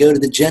might go to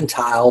the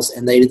Gentiles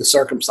and they to the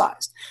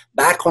circumcised.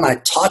 Back when I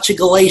taught you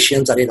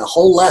Galatians, I did a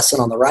whole lesson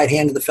on the right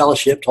hand of the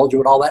fellowship, told you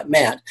what all that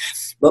meant.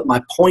 But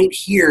my point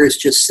here is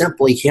just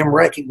simply him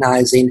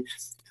recognizing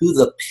who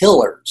the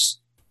pillars,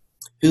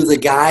 who the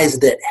guys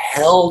that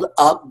held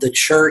up the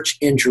church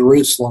in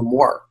Jerusalem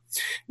were.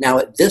 Now,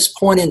 at this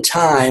point in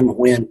time,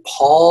 when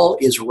Paul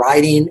is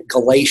writing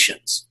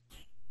Galatians,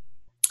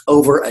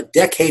 over a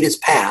decade has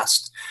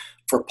passed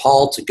for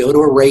Paul to go to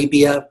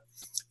Arabia,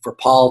 for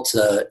Paul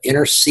to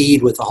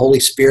intercede with the Holy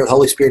Spirit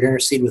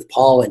intercede with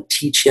Paul and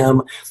teach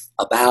him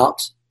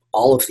about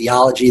all of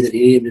theology that he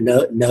needed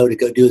to know to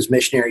go do his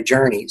missionary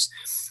journeys.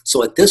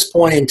 So at this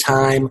point in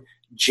time,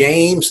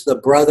 James, the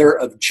brother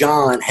of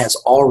John, has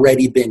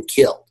already been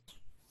killed.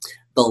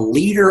 The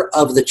leader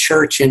of the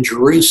church in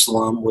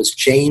Jerusalem was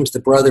James, the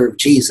brother of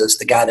Jesus,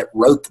 the guy that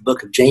wrote the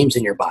book of James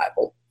in your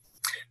Bible.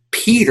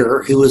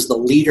 Peter, who is the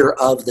leader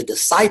of the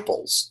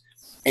disciples,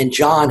 and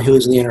John, who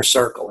is in the inner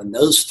circle. And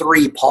those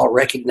three Paul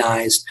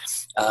recognized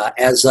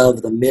as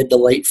of the mid to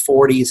late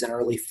 40s and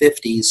early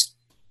 50s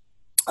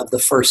of the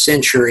first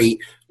century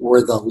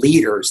were the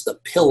leaders, the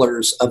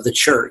pillars of the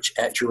church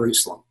at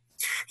Jerusalem.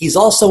 He's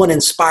also an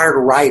inspired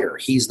writer.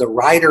 He's the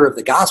writer of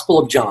the Gospel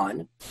of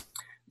John,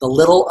 the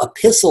little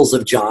epistles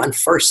of John,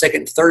 1st,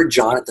 2nd, 3rd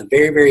John at the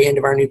very, very end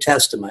of our New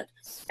Testament,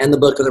 and the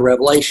book of the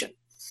Revelation.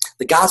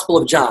 The Gospel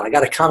of John, I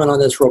got to comment on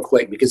this real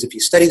quick, because if you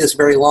study this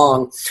very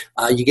long,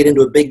 you get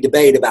into a big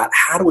debate about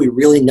how do we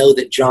really know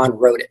that John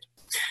wrote it.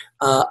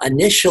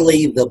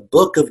 Initially, the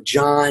book of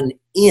John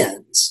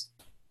ends,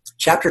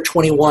 chapter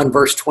 21,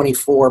 verse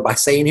 24, by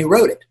saying who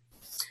wrote it.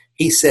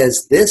 He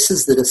says, "This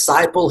is the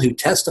disciple who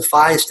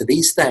testifies to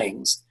these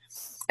things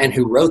and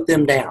who wrote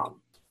them down.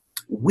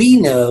 We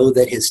know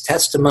that his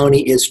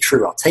testimony is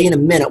true." I'll tell you in a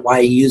minute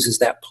why he uses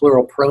that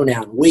plural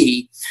pronoun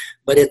we,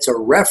 but it's a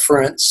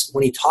reference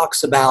when he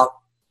talks about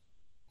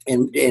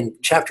in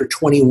chapter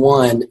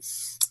 21,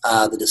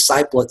 the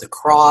disciple at the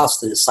cross,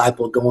 the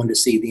disciple going to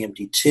see the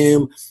empty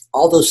tomb,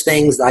 all those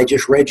things that I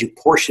just read you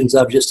portions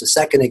of just a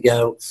second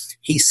ago.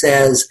 He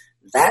says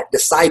that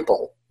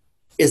disciple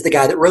is the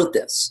guy that wrote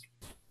this.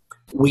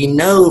 We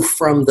know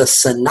from the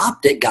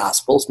synoptic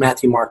gospels,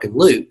 Matthew, Mark, and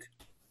Luke,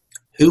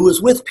 who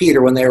was with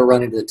Peter when they were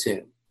running to the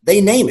tomb. They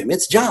name him.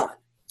 It's John.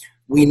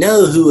 We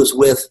know who was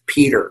with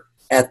Peter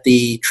at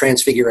the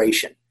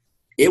transfiguration.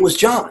 It was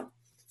John.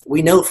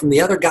 We know from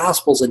the other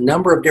gospels a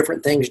number of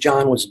different things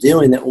John was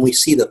doing, that when we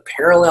see the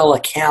parallel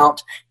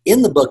account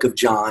in the book of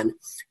John,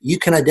 you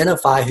can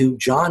identify who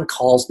John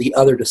calls the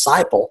other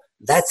disciple.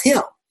 That's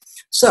him.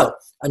 So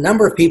a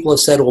number of people have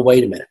said, well,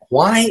 wait a minute.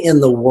 Why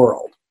in the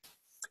world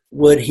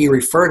would he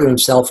refer to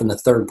himself in the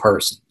third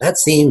person? That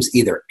seems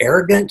either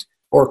arrogant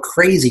or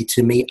crazy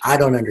to me. I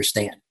don't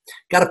understand.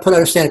 Got to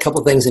understand a couple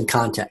of things in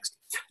context.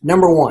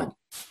 Number one,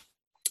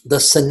 the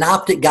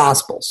synoptic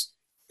gospels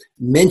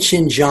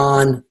mention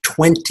John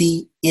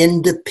 20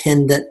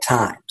 independent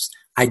times.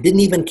 I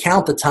didn't even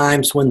count the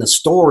times when the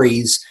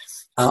stories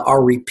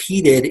are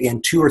repeated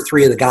in 2 or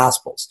 3 of the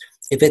gospels.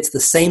 If it's the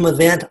same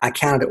event, I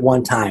count it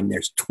one time.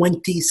 There's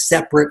 20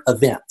 separate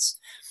events.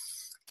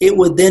 It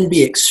would then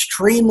be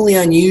extremely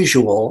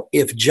unusual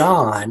if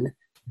John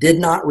did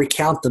not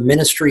recount the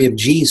ministry of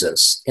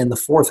Jesus in the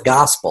 4th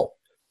gospel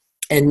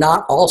and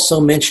not also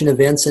mention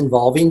events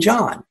involving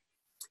John.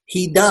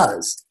 He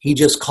does. He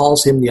just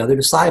calls him the other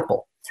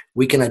disciple.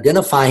 We can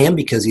identify him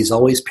because he's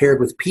always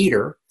paired with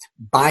Peter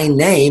by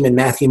name in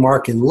Matthew,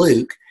 Mark, and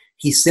Luke.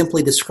 He's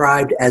simply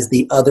described as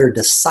the other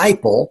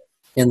disciple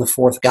in the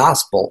 4th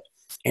gospel,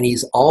 and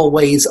he's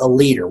always a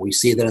leader. We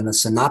see that in the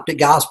synoptic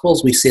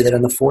gospels. We see that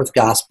in the 4th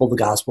gospel, the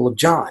Gospel of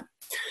John.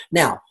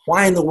 Now,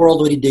 why in the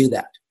world would he do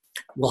that?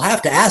 We'll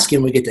have to ask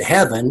him when we get to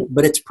heaven,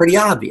 but it's pretty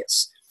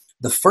obvious.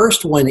 The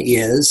first one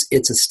is,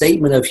 it's a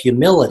statement of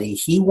humility.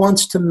 He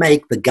wants to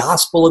make the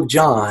Gospel of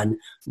John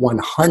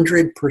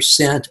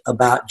 100%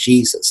 about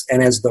Jesus.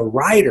 And as the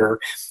writer,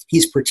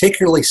 he's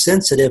particularly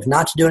sensitive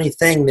not to do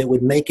anything that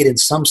would make it in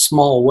some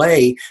small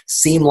way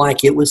seem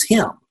like it was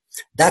him.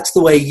 That's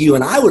the way you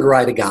and I would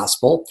write a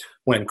gospel.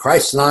 When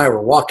Christ and I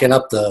were walking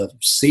up the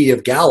Sea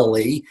of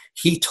Galilee,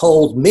 he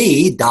told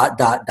me, ...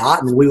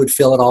 and then we would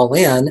fill it all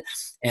in,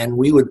 and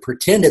we would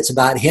pretend it's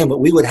about him, but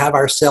we would have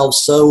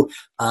ourselves so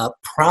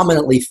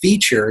prominently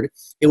featured,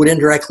 it would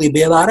indirectly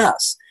be about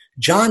us.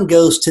 John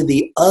goes to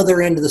the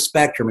other end of the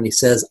spectrum, and he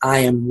says, I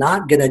am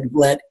not going to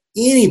let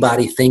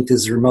anybody think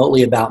this is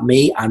remotely about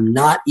me. I'm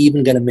not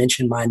even going to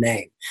mention my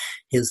name.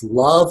 His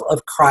love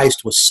of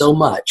Christ was so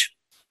much,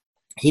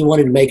 he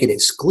wanted to make it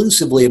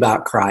exclusively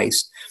about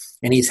Christ,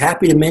 and he's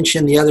happy to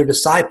mention the other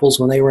disciples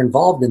when they were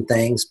involved in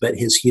things, but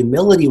his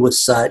humility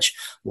was such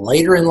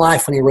later in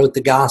life when he wrote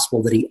the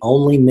gospel that he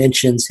only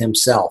mentions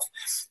himself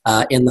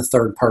in the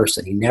third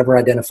person. He never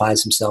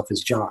identifies himself as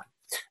John.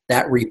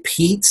 That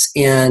repeats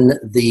in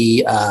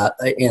the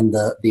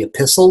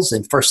epistles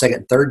in 1st,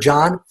 2nd, 3rd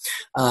John.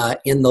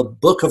 In the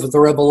book of the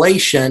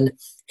Revelation,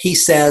 he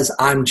says,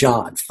 I'm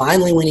John.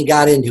 Finally, when he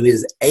got into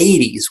his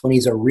 80s, when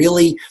he's a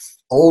really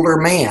older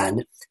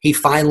man, he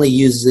finally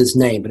uses his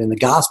name. But in the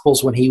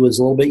Gospels, when he was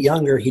a little bit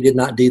younger, he did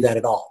not do that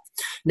at all.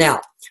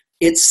 Now,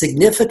 it's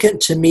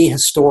significant to me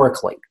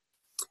historically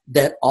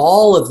that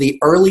all of the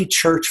early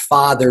church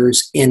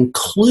fathers,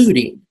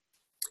 including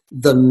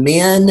the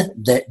men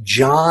that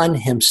John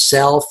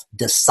himself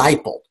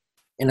discipled,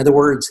 in other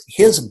words,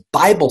 his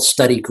Bible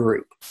study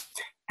group,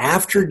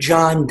 after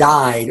John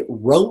died,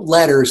 wrote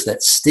letters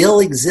that still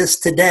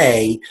exist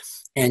today.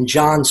 And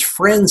John's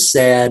friends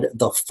said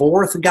the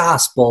 4th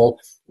gospel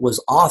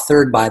was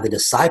authored by the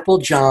disciple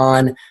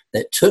John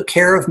that took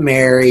care of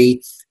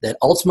Mary, that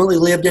ultimately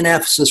lived in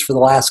Ephesus for the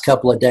last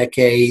couple of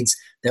decades,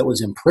 that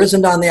was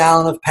imprisoned on the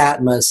island of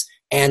Patmos,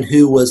 and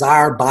who was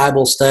our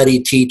Bible study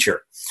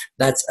teacher.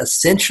 That's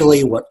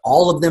essentially what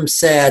all of them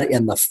said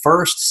in the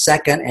 1st,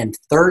 2nd, and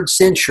 3rd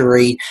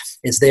century,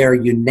 is they are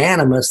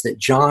unanimous that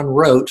John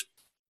wrote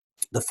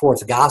the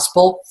fourth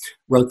gospel,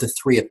 wrote the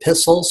three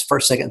epistles,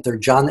 1st, 2nd, and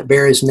 3rd John that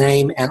bear his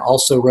name, and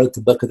also wrote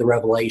the book of the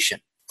Revelation.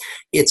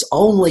 It's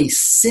only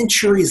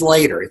centuries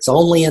later, it's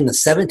only in the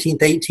 17th,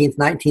 18th,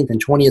 19th,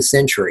 and 20th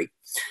century,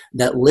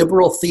 that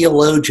liberal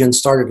theologians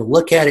started to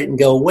look at it and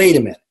go, wait a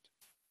minute.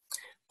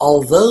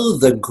 Although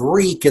the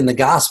Greek in the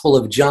Gospel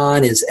of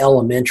John is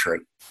elementary,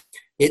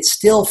 it's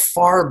still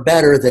far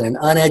better than an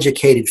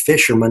uneducated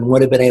fisherman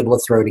would have been able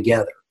to throw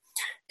together.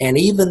 And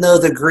even though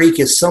the Greek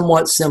is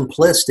somewhat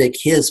simplistic,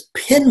 his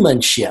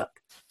penmanship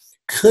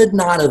could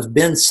not have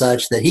been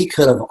such that he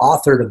could have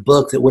authored a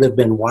book that would have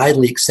been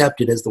widely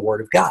accepted as the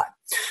Word of God.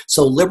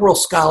 So liberal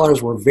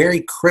scholars were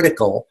very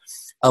critical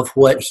of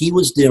what he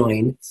was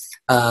doing,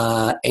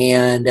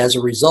 and as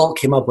a result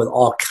came up with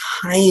all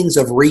kinds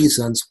of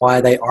reasons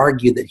why they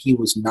argued that he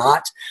was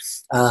not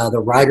the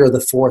writer of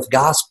the fourth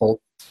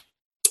gospel.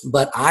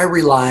 But I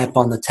rely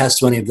upon the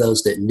testimony of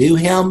those that knew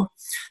him,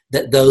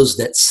 that those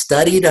that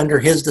studied under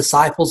his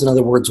disciples, in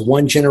other words,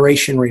 one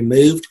generation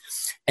removed,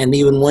 and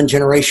even one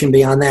generation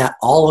beyond that,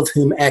 all of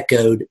whom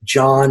echoed,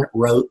 John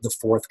wrote the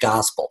fourth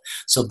gospel.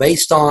 So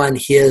based on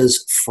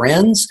his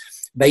friends,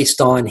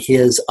 based on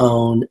his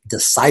own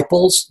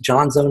disciples,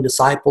 John's own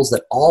disciples,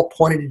 that all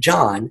pointed to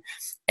John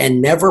and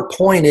never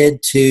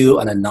pointed to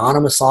an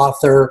anonymous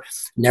author,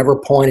 never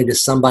pointed to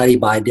somebody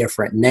by a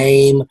different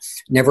name,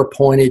 never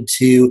pointed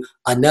to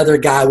another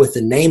guy with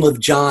the name of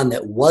John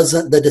that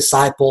wasn't the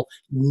disciple.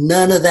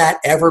 None of that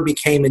ever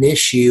became an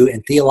issue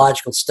in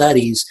theological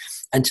studies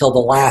until the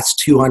last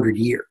 200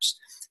 years.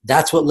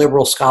 That's what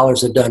liberal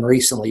scholars have done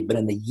recently. But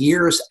in the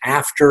years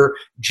after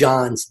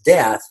John's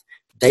death,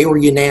 they were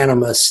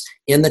unanimous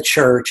in the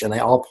church, and they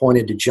all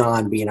pointed to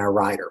John being our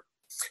writer.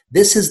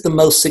 This is the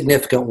most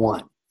significant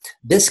one.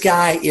 This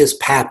guy is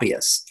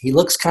Papias. He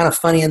looks kind of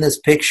funny in this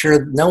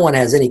picture. No one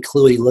has any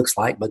clue what he looks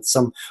like, but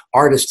some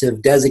artists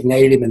have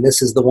designated him, and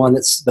this is the one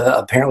that's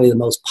apparently the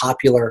most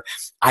popular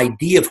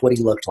idea of what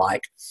he looked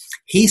like.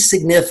 He's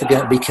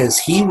significant because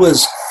he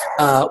was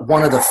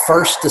one of the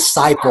first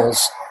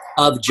disciples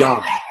of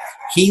John.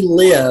 He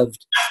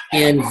lived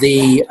in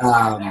the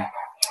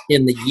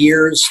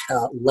years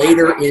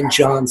later in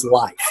John's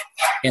life.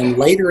 And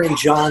later in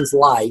John's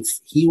life,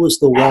 he was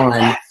the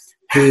one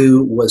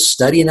who was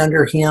studying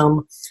under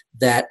him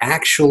that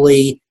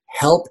actually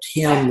helped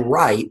him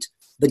write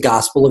the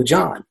Gospel of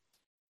John.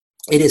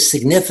 It is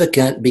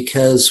significant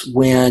because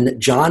when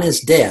John is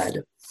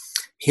dead,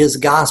 his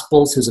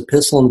Gospels, his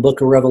epistle, and the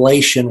book of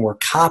Revelation were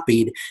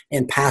copied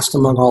and passed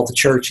among all the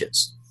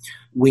churches.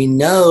 We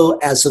know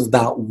as of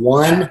about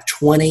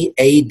 120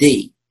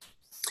 AD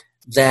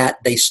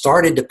that they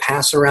started to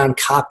pass around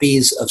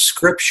copies of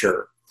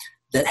Scripture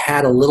that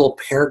had a little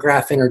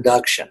paragraph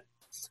introduction.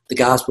 The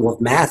Gospel of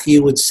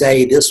Matthew would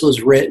say this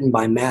was written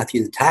by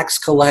Matthew the tax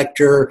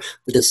collector,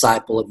 the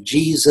disciple of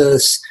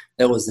Jesus,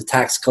 that was the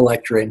tax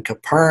collector in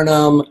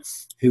Capernaum,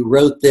 who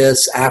wrote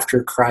this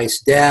after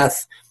Christ's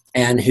death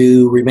and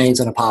who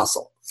remains an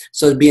apostle.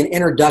 So it'd be an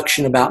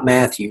introduction about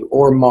Matthew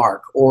or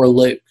Mark or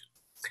Luke.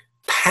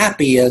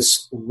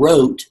 Papias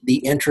wrote the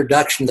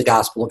introduction to the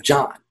Gospel of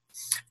John.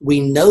 We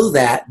know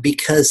that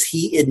because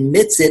he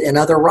admits it in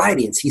other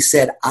writings. He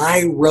said,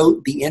 I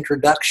wrote the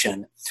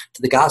introduction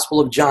to the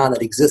Gospel of John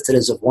that existed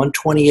as of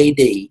 120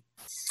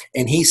 AD.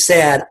 And he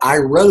said, I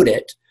wrote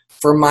it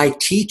for my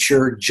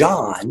teacher,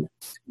 John,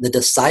 the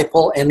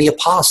disciple and the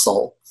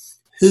apostle,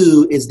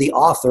 who is the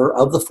author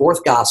of the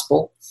fourth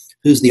gospel,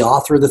 who's the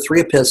author of the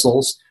three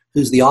epistles,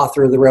 who's the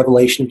author of the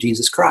revelation of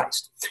Jesus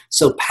Christ.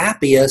 So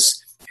Papias,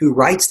 who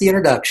writes the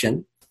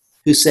introduction,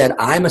 who said,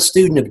 I'm a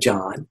student of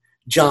John.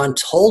 John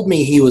told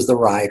me he was the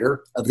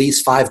writer of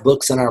these 5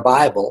 books in our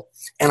Bible,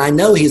 and I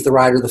know he's the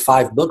writer of the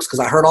 5 books because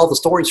I heard all the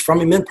stories from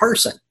him in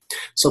person.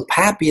 So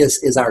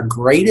Papias is our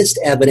greatest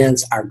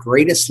evidence, our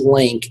greatest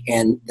link,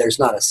 and there's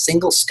not a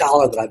single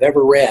scholar that I've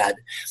ever read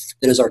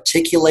that has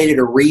articulated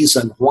a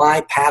reason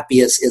why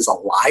Papias is a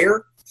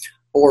liar,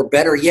 or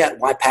better yet,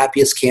 why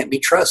Papias can't be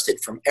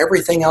trusted. From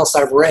everything else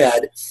I've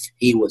read,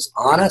 he was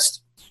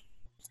honest.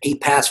 He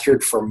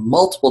pastored for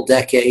multiple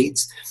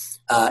decades.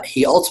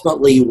 He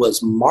ultimately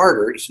was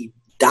martyred. He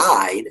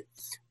died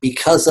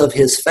because of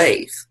his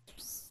faith.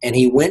 And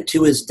he went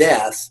to his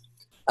death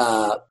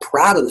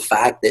proud of the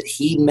fact that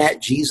he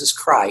met Jesus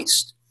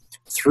Christ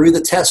through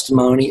the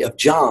testimony of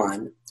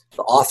John,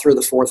 the author of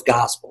the fourth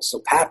gospel. So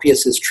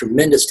Papias is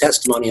tremendous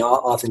testimony on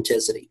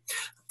authenticity.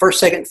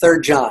 1st, 2nd,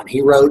 3rd John,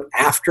 he wrote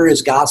after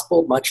his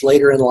gospel, much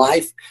later in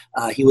life.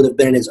 He would have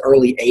been in his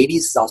early 80s,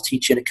 as I'll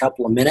teach you in a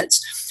couple of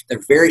minutes. They're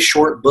very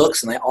short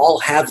books, and they all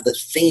have the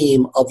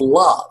theme of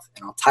love.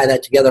 And I'll tie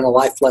that together in a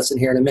life lesson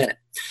here in a minute.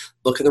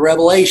 Book of the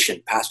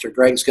Revelation. Pastor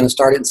Greg's going to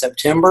start it in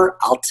September.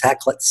 I'll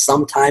tackle it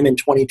sometime in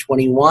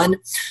 2021. A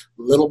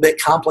little bit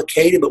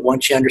complicated, but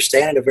once you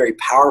understand it, a very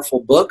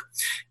powerful book.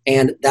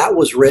 And that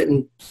was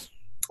written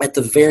at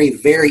the very,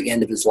 very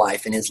end of his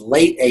life, in his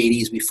late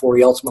 80s, before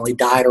he ultimately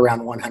died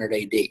around 100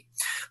 AD.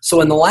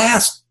 So in the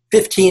last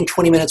 15,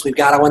 20 minutes we've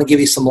got, I want to give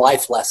you some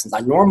life lessons.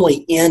 I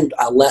normally end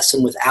a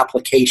lesson with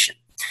application.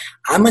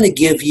 I'm going to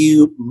give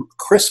you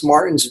Chris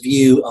Martin's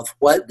view of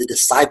what the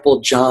disciple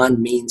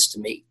John means to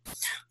me.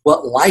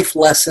 What life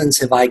lessons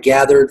have I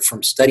gathered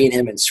from studying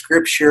him in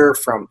Scripture,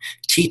 from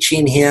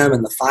teaching him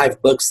and the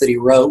 5 books that he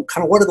wrote?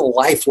 Kind of what are the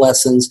life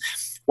lessons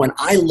when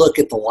I look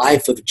at the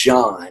life of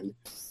John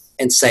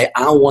and say,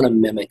 I want to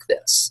mimic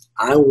this.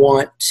 I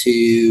want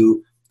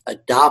to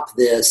adopt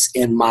this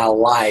in my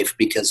life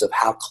because of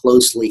how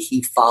closely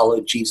he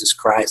followed Jesus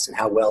Christ and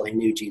how well he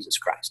knew Jesus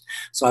Christ.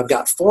 So I've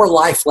got 4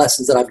 life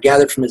lessons that I've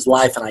gathered from his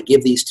life, and I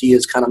give these to you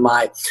as kind of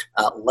my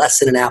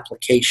lesson and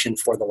application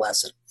for the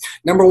lesson.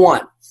 Number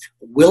 1,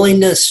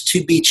 willingness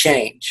to be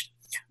changed.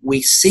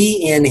 We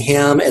see in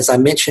him, as I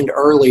mentioned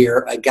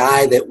earlier, a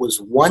guy that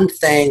was one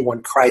thing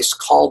when Christ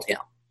called him.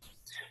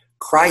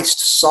 Christ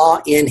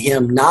saw in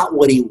him not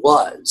what he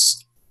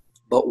was,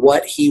 but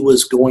what he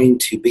was going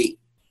to be.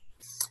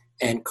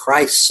 And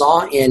Christ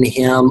saw in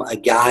him a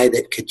guy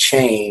that could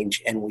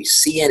change, and we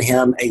see in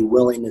him a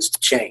willingness to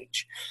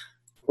change.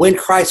 When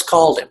Christ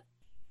called him,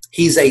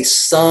 he's a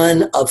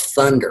son of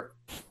thunder.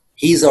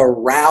 He's a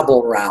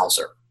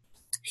rabble-rouser.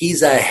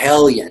 He's a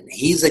hellion.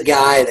 He's a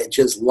guy that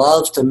just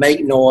loves to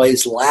make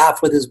noise,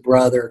 laugh with his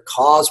brother,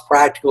 cause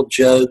practical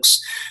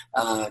jokes,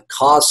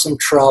 cause some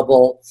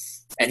trouble,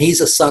 and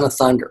he's a son of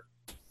thunder.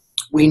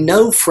 We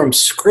know from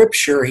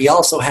Scripture he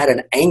also had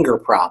an anger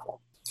problem.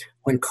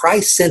 When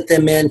Christ sent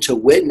them in to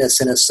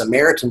witness in a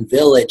Samaritan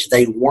village,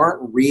 they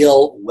weren't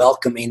real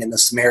welcoming in the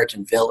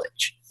Samaritan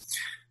village.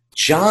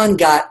 John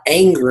got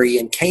angry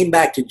and came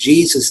back to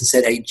Jesus and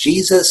said, hey,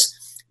 Jesus,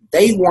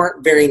 they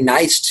weren't very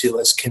nice to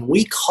us. Can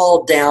we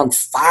call down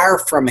fire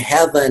from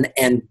heaven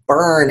and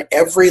burn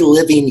every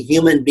living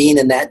human being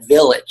in that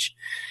village?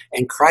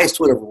 And Christ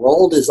would have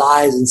rolled his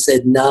eyes and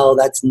said, no,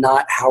 that's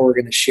not how we're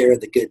going to share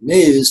the good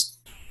news.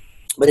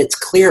 But it's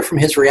clear from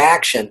his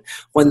reaction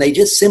when they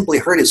just simply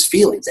hurt his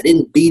feelings. They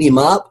didn't beat him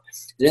up.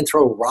 They didn't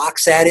throw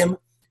rocks at him.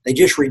 They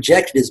just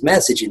rejected his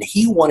message, and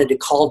he wanted to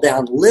call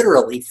down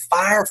literally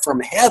fire from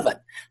heaven.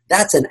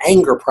 That's an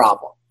anger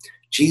problem.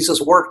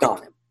 Jesus worked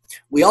on him.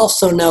 We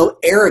also know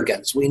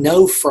arrogance. We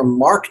know from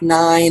Mark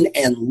 9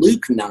 and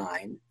Luke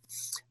 9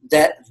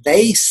 that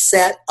they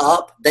set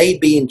up, they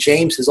being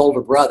James, his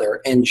older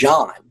brother, and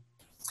John,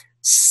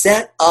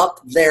 set up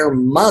their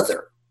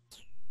mother,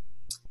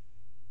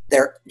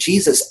 their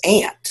Jesus'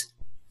 aunt,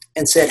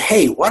 and said,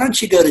 hey, why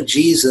don't you go to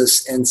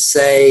Jesus and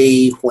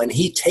say, when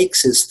he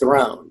takes his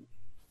throne,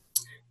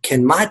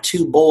 can my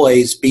 2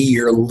 boys be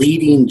your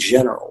leading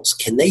generals?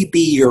 Can they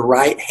be your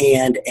right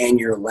hand and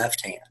your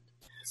left hand?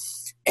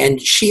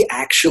 And she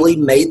actually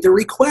made the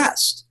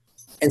request.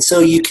 And so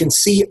you can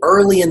see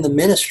early in the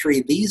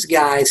ministry, these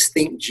guys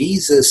think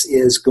Jesus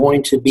is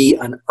going to be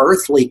an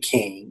earthly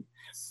king,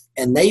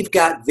 and they've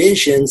got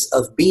visions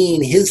of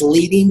being his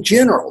leading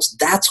generals.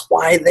 That's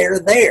why they're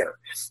there.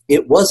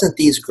 It wasn't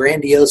these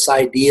grandiose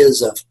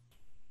ideas of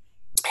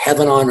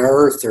heaven on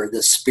earth or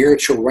the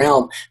spiritual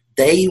realm.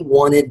 They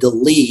wanted to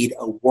lead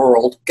a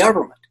world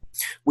government.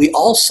 We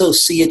also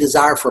see a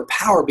desire for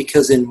power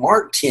because in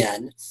Mark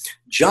 10,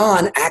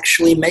 John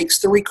actually makes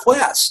the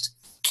request,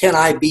 can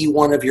I be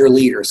one of your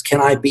leaders?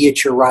 Can I be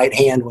at your right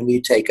hand when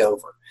you take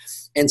over?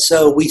 And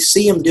so we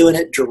see them doing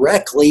it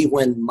directly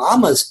when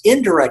Mama's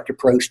indirect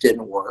approach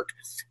didn't work.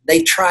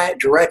 They try it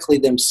directly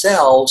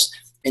themselves,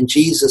 and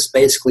Jesus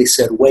basically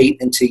said, wait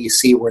until you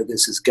see where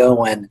this is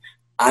going.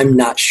 I'm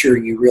not sure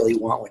you really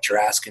want what you're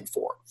asking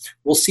for.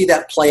 We'll see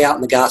that play out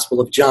in the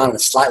Gospel of John in a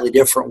slightly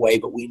different way,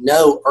 but we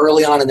know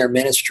early on in their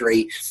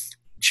ministry,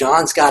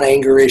 John's got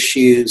anger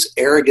issues,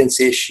 arrogance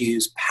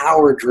issues,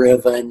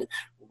 power-driven,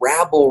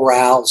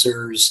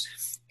 rabble-rousers,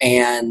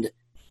 and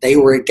they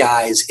were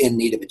guys in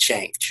need of a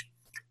change.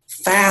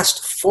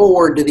 Fast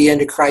forward to the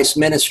end of Christ's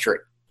ministry.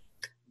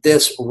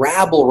 This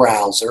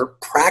rabble-rouser,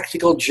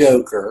 practical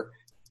joker,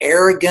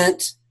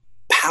 arrogant,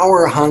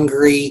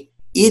 power-hungry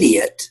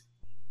idiot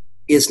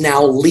is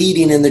now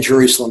leading in the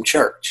Jerusalem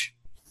church.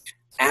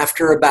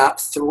 After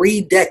about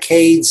 3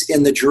 decades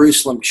in the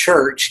Jerusalem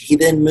church, he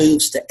then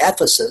moves to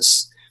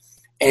Ephesus,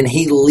 and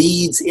he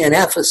leads in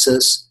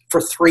Ephesus for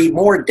 3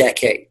 more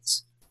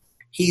decades.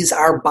 He's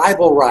our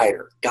Bible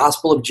writer,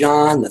 Gospel of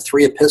John, the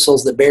 3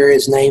 epistles that bear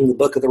his name, the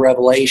book of the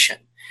Revelation.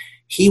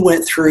 He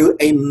went through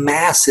a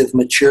massive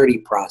maturity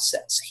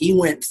process. He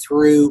went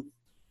through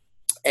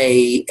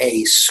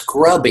a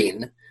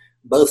scrubbing,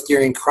 both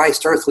during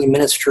Christ's earthly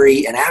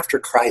ministry and after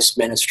Christ's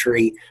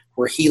ministry,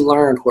 where he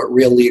learned what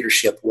real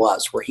leadership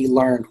was, where he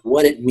learned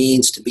what it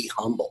means to be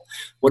humble.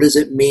 What does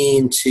it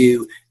mean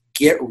to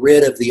get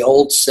rid of the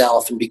old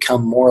self and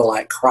become more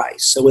like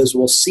Christ? So as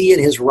we'll see in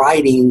his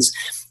writings,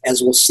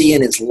 as we'll see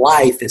in his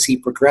life, as he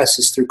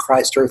progresses through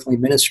Christ's earthly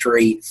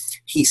ministry,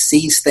 he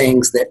sees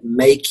things that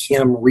make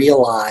him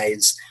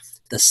realize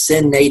the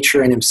sin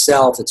nature in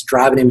himself that's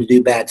driving him to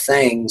do bad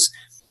things,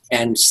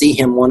 and see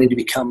him wanting to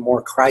become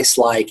more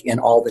Christ-like in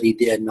all that he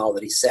did and all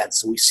that he said.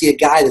 So we see a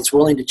guy that's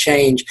willing to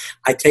change.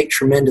 I take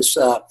tremendous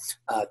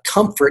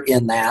comfort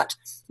in that,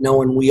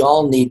 knowing we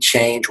all need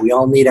change. We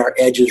all need our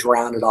edges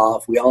rounded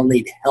off. We all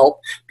need help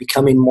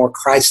becoming more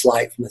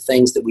Christ-like from the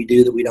things that we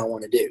do that we don't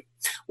want to do.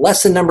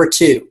 Lesson number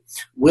 2,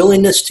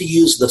 willingness to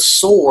use the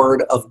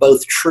sword of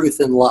both truth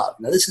and love.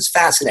 Now, this is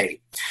fascinating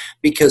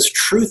because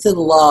truth and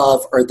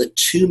love are the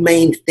two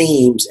main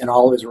themes in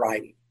all of his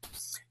writing.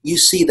 You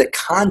see the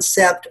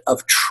concept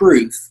of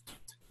truth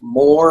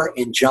more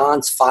in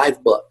John's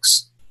 5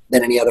 books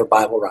than any other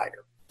Bible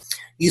writer.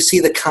 You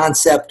see the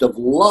concept of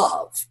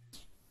love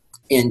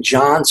in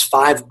John's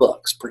 5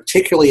 books,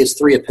 particularly his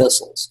 3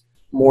 epistles,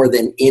 more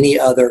than any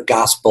other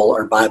gospel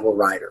or Bible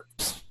writer.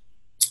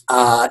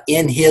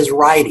 In his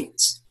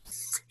writings,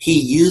 he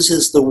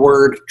uses the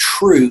word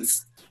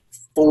truth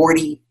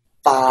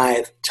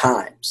 45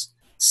 times,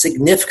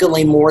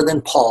 significantly more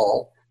than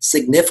Paul,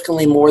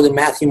 significantly more than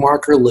Matthew,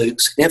 Mark, or Luke,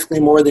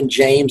 significantly more than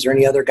James or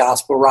any other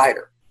gospel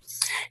writer.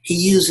 He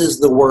uses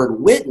the word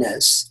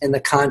witness in the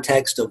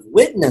context of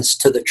witness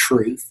to the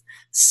truth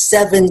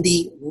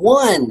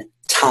 71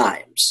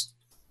 times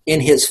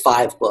in his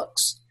 5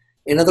 books.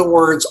 In other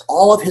words,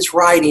 all of his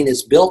writing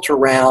is built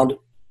around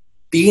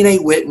being a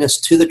witness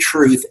to the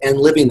truth and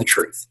living the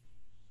truth.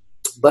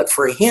 But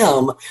for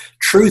him,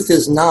 truth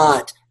is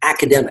not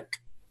academic.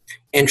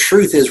 And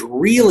truth is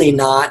really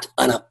not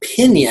an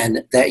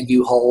opinion that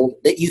you hold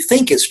that you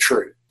think is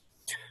true.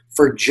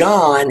 For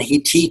John, he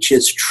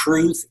teaches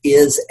truth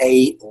is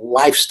a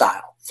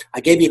lifestyle. I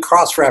gave you a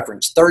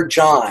cross-reference, 3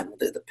 John,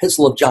 the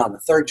epistle of John, the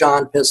 3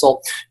 John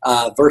epistle,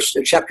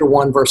 chapter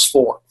 1, verse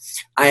 4.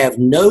 I have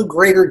no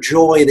greater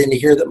joy than to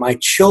hear that my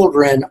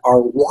children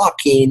are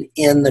walking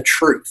in the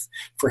truth.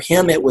 For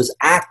him, it was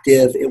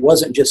active. It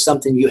wasn't just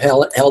something you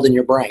held in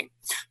your brain.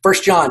 1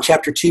 John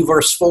chapter 2,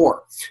 verse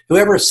 4.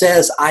 Whoever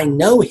says, I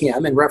know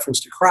him, in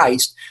reference to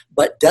Christ,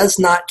 but does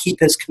not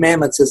keep his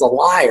commandments is a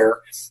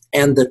liar,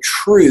 and the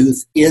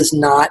truth is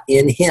not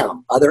in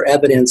him. Other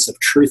evidence of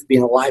truth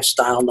being a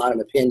lifestyle, not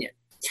an opinion.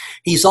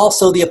 He's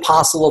also the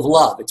apostle of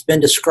love. It's been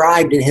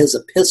described in his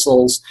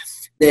epistles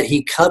that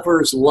he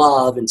covers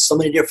love in so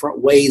many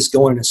different ways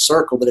going in a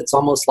circle that it's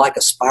almost like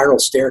a spiral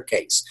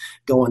staircase,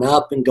 going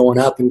up and going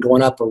up and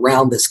going up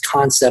around this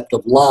concept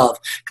of love.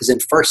 Because in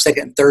 1st,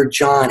 2nd, and 3rd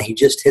John, he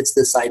just hits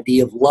this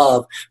idea of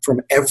love from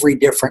every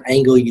different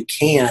angle you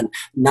can,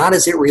 not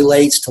as it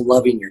relates to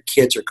loving your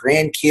kids or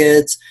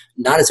grandkids,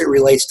 not as it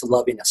relates to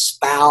loving a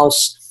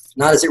spouse,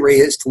 not as it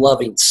relates to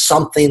loving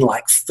something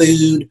like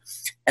food,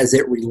 as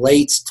it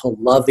relates to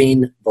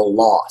loving the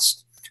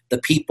lost, the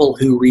people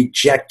who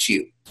reject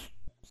you,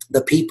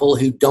 the people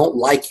who don't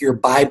like your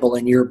Bible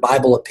and your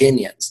Bible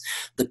opinions,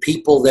 the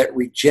people that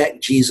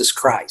reject Jesus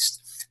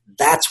Christ.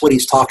 That's what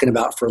he's talking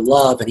about for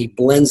love, and he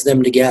blends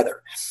them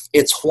together.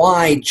 It's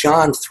why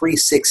John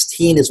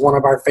 3:16 is one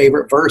of our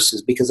favorite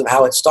verses because of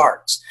how it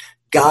starts.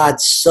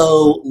 God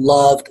so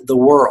loved the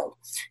world.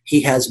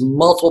 He has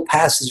multiple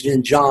passages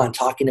in John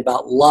talking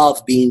about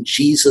love being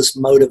Jesus'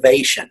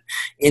 motivation.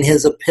 In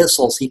his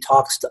epistles, he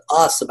talks to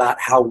us about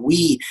how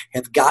we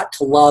have got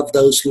to love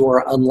those who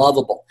are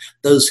unlovable,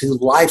 those whose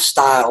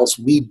lifestyles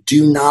we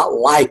do not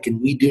like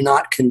and we do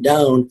not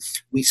condone,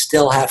 we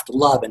still have to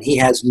love. And he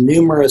has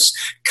numerous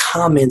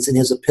comments in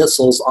his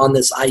epistles on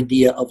this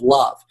idea of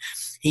love.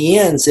 He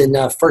ends in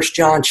 1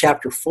 John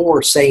chapter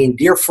 4 saying,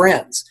 Dear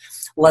friends,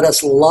 let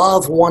us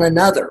love one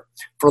another,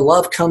 for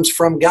love comes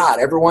from God.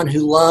 Everyone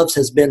who loves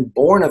has been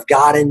born of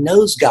God and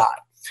knows God.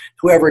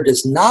 Whoever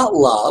does not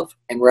love,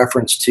 in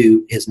reference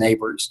to his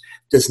neighbors,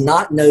 does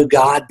not know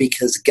God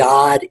because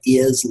God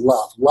is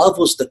love. Love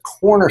was the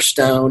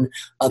cornerstone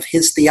of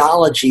his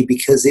theology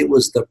because it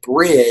was the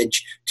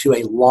bridge to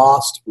a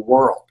lost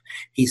world.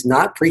 He's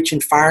not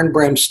preaching fire and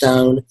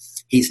brimstone.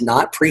 He's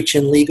not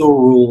preaching legal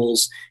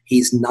rules.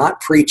 He's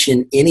not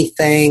preaching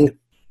anything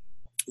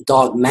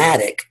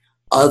dogmatic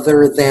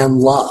other than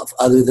love,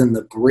 other than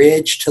the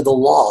bridge to the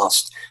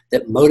lost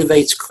that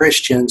motivates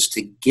Christians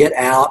to get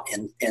out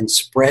and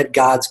spread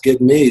God's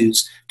good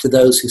news to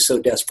those who so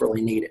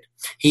desperately need it.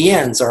 He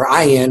ends, or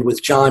I end,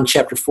 with John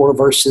chapter 4,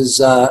 1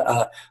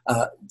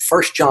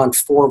 John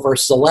 4,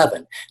 verse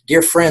 11.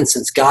 Dear friends,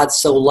 since God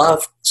so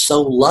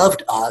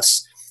loved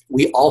us,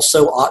 we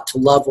also ought to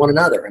love one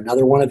another.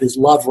 Another one of his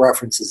love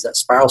references, that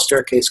spiral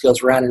staircase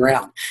goes round and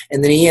round.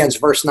 And then he ends,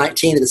 verse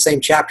 19 of the same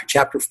chapter,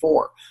 chapter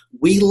 4.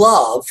 We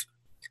love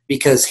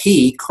because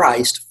he,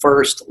 Christ,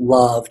 first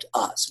loved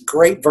us.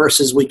 Great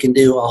verses. We can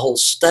do a whole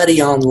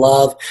study on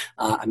love.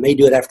 I may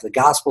do it after the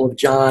Gospel of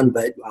John,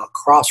 but I'll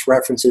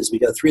cross-reference as we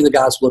go through the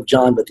Gospel of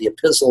John, but the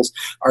epistles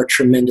are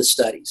tremendous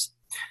studies.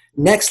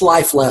 Next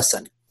life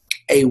lesson,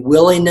 a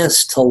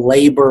willingness to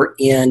labor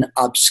in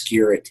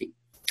obscurity.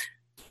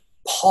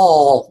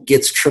 Paul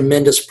gets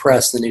tremendous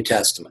press in the New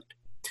Testament.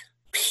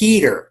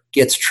 Peter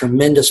gets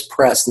tremendous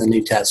press in the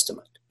New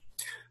Testament.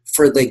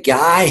 For the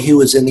guy who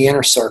was in the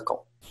inner circle,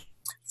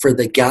 for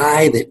the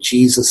guy that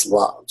Jesus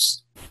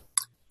loves,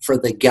 for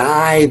the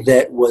guy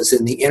that was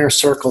in the inner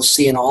circle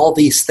seeing all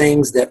these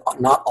things that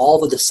not all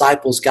the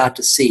disciples got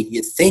to see,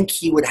 you think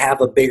he would have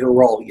a bigger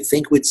role. You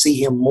think we'd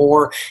see him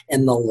more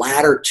in the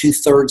latter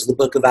 2/3 of the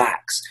book of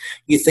Acts.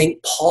 You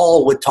think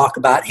Paul would talk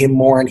about him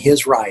more in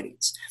his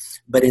writings.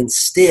 But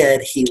instead,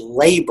 he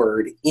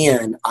labored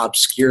in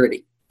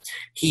obscurity.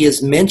 He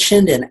is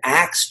mentioned in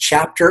Acts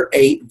chapter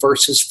 8,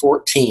 verses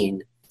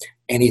 14,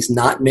 and he's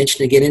not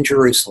mentioned again in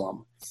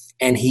Jerusalem.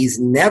 And he's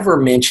never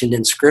mentioned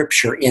in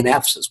Scripture in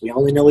Ephesus. We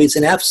only know he's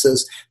in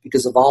Ephesus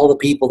because of all the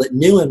people that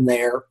knew him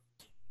there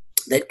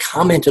that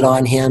commented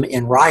on him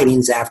in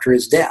writings after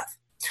his death.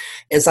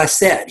 As I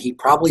said, he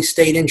probably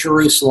stayed in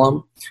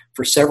Jerusalem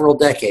for several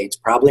decades,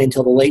 probably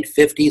until the late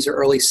 50s or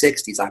early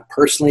 60s. I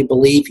personally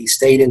believe he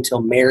stayed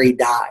until Mary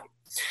died.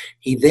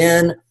 He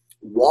then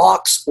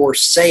walks or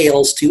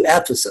sails to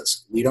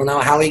Ephesus. We don't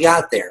know how he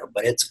got there,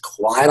 but it's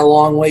quite a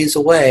long ways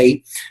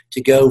away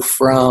to go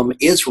from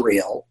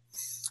Israel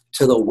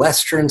to the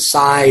western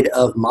side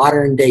of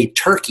modern-day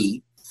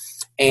Turkey,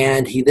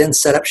 and he then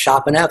set up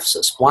shop in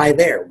Ephesus. Why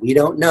there? We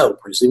don't know.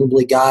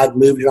 Presumably God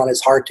moved it on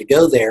his heart to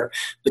go there,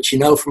 but you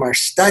know from our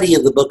study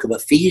of the book of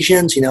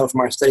Ephesians, you know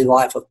from our study of the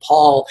life of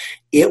Paul,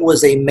 it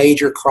was a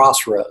major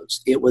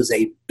crossroads. It was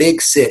a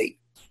big city.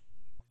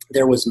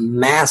 There was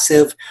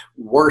massive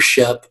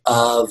worship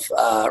of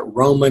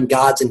Roman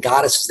gods and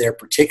goddesses there,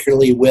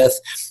 particularly with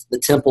the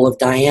Temple of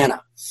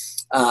Diana.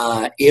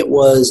 It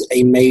was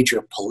a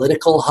major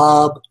political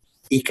hub,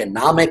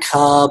 economic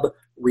hub,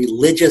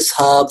 religious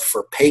hub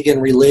for pagan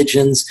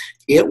religions.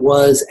 It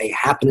was a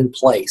happening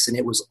place, and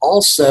it was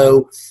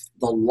also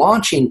the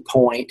launching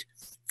point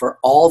for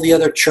all the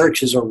other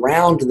churches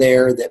around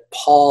there that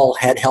Paul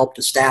had helped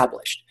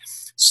establish.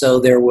 So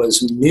there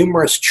was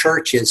numerous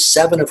churches,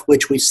 7 of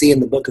which we see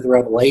in the book of the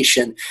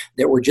Revelation,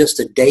 that were just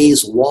a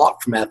day's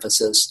walk from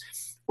Ephesus,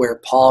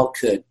 where Paul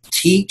could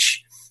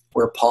teach,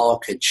 where Paul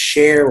could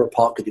share, where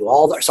Paul could do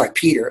all that.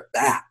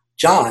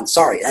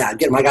 I'm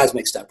getting my guys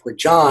mixed up. Where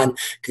John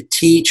could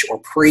teach or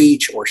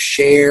preach or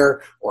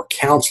share or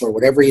counsel or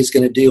whatever he's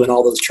going to do in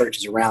all those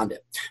churches around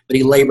it. But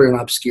he labored in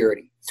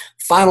obscurity.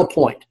 Final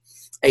point,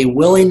 a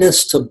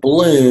willingness to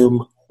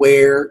bloom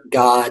where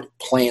God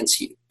plants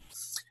you.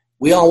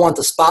 We all want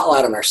the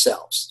spotlight on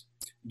ourselves.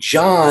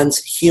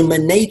 John's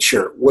human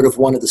nature would have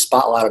wanted the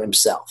spotlight on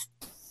himself.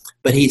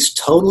 But he's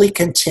totally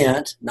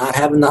content not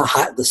having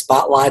the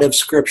spotlight of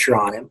Scripture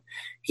on him.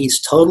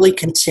 He's totally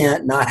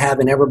content not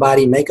having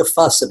everybody make a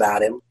fuss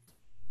about him.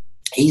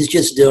 He's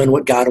just doing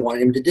what God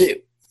wanted him to do.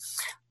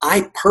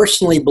 I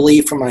personally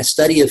believe from my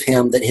study of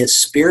him that his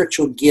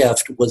spiritual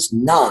gift was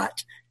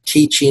not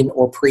teaching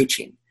or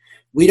preaching.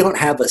 We don't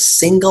have a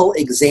single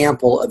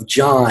example of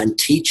John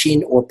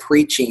teaching or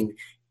preaching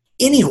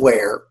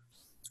anywhere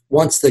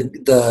once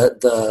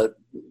the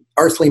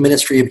earthly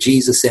ministry of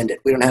Jesus ended.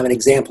 We don't have an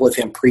example of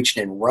him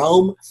preaching in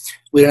Rome.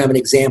 We don't have an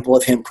example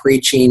of him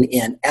preaching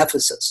in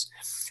Ephesus.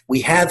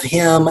 We have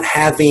him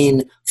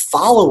having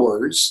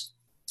followers,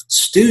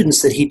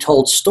 students that he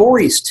told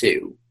stories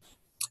to,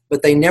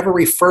 but they never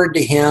referred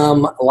to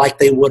him like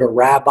they would a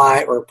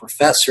rabbi or a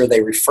professor.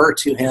 They refer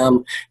to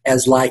him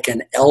as like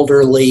an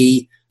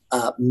elderly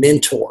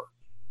mentor.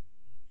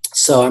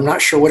 So I'm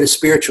not sure what his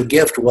spiritual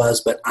gift was,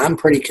 but I'm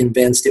pretty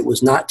convinced it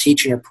was not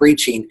teaching or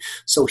preaching.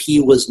 So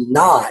he was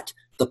not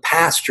the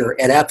pastor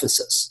at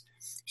Ephesus.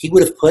 He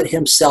would have put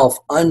himself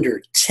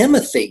under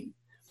Timothy,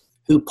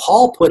 who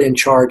Paul put in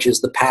charge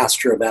as the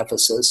pastor of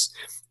Ephesus,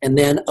 and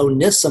then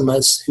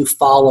Onesimus, who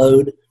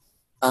followed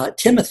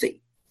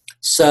Timothy.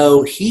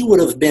 So he would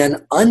have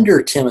been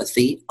under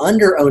Timothy,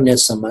 under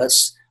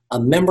Onesimus, a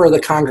member of the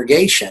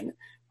congregation,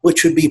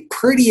 which would be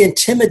pretty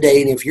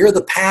intimidating if you're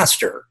the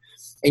pastor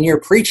and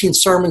you're preaching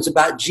sermons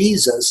about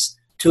Jesus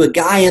to a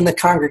guy in the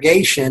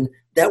congregation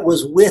that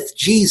was with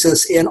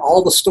Jesus in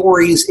all the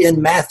stories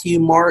in Matthew,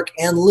 Mark,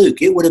 and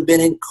Luke. It would have been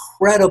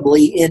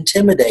incredibly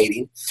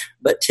intimidating,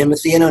 but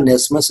Timothy and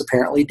Onesimus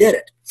apparently did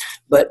it.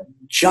 But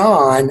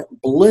John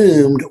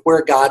bloomed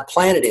where God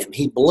planted him.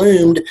 He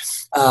bloomed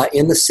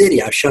in the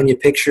city. I've shown you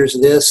pictures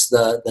of this,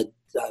 the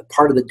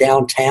part of the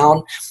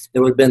downtown.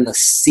 There would have been the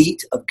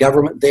seat of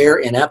government there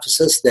in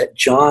Ephesus that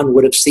John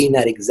would have seen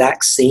that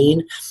exact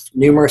scene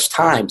numerous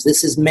times.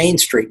 This is Main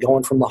Street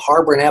going from the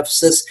harbor in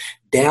Ephesus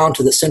down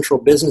to the central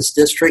business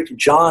district.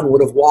 John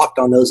would have walked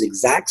on those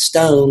exact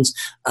stones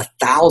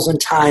 1,000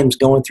 times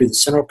going through the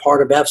central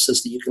part of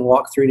Ephesus that you can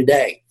walk through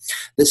today.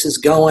 This is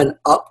going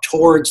up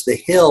towards the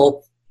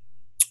hill,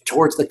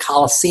 towards the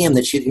Colosseum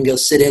that you can go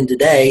sit in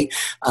today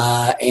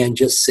and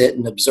just sit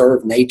and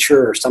observe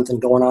nature or something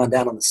going on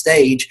down on the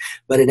stage.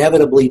 But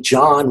inevitably,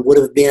 John would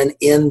have been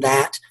in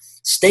that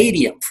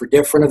stadium for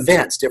different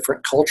events,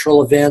 different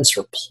cultural events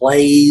or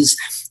plays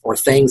or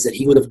things that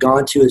he would have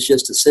gone to as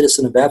just a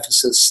citizen of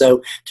Ephesus.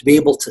 So to be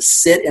able to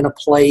sit in a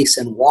place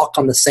and walk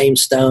on the same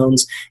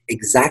stones,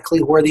 exactly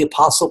where the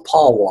Apostle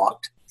Paul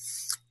walked,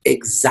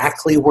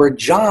 exactly where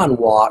John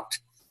walked,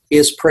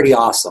 is pretty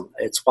awesome.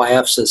 It's why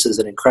Ephesus is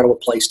an incredible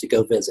place to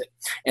go visit.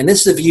 And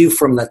this is a view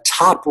from the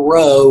top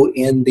row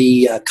in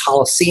the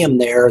Colosseum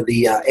there,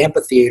 the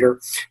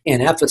amphitheater in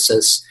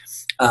Ephesus,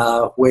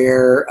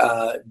 where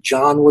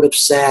John would have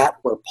sat,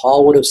 where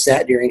Paul would have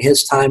sat during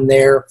his time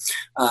there.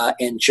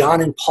 And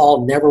John and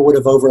Paul never would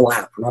have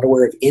overlapped. We're not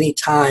aware of any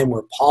time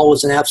where Paul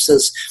was in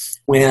Ephesus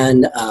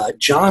when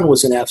John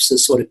was in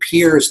Ephesus. So it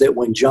appears that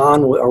when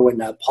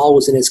Paul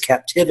was in his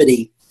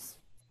captivity,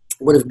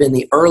 would have been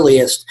the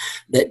earliest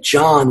that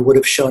John would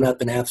have shown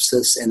up in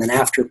Ephesus, and then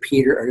after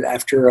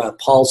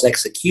Paul's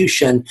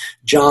execution,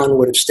 John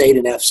would have stayed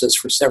in Ephesus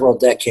for several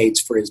decades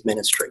for his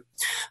ministry.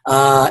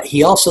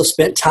 He also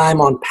spent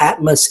time on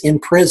Patmos in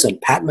prison.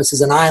 Patmos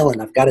is an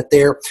island. I've got it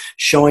there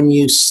showing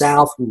you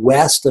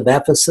southwest of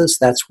Ephesus.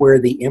 That's where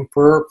the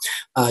emperor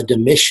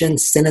Domitian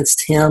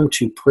sentenced him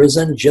to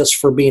prison just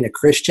for being a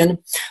Christian.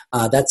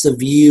 That's a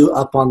view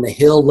up on the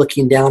hill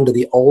looking down to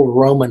the old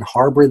Roman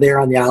harbor there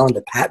on the island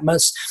of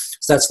Patmos.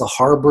 So that's the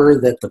harbor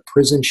that the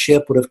prison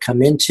ship would have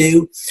come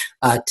into.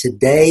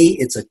 Today,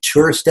 it's a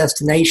tourist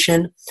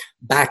destination.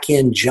 Back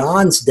in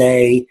John's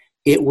day,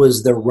 it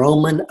was the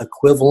Roman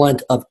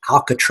equivalent of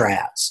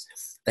Alcatraz.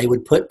 They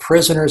would put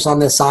prisoners on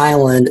this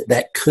island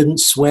that couldn't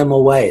swim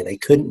away. They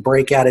couldn't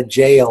break out of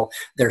jail.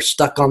 They're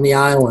stuck on the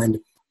island.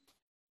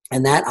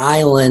 And that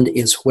island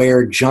is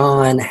where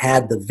John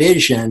had the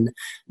vision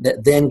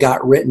that then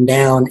got written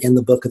down in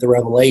the book of the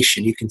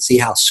Revelation. You can see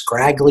how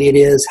scraggly it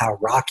is, how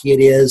rocky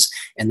it is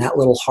in that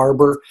little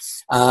harbor.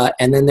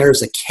 And then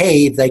there's a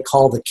cave they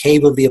call the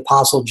Cave of the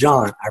Apostle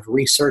John. I've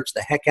researched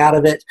the heck out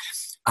of it.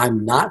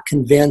 I'm not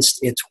convinced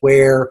it's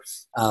where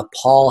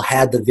Paul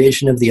had the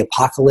vision of the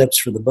apocalypse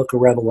for the book of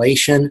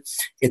Revelation.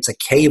 It's a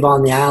cave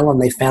on the island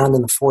they found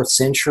in the 4th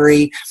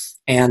century.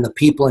 And the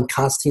people in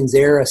Constantine's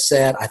era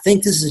said, I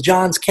think this is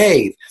John's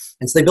cave.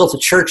 And so they built a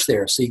church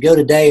there. So you go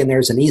today and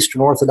there's an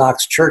Eastern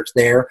Orthodox church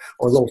there,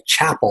 or a little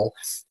chapel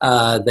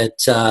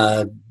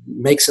that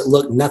makes it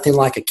look nothing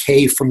like a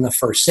cave from the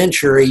 1st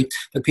century.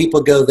 But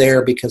people go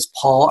there because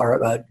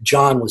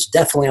John was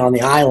definitely on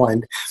the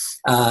island.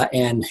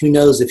 And who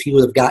knows if he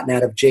would have gotten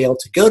out of jail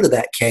to go to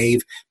that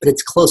cave. But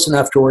it's close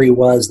enough to where he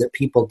was that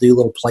people do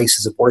little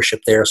places of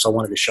worship there. So I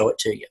wanted to show it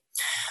to you.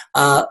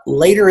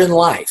 Later in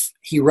life,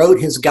 he wrote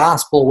his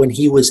gospel when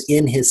he was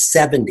in his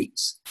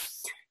 70s.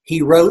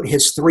 He wrote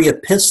his 3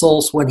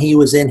 epistles when he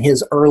was in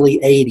his early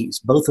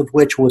 80s, both of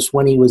which was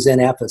when he was in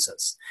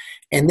Ephesus.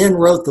 And then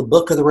wrote the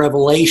book of the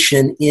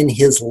Revelation in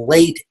his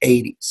late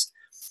 80s.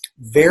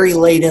 Very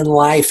late in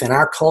life in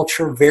our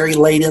culture, very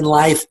late in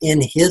life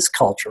in his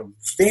culture,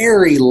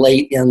 very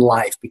late in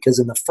life, because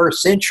in the 1st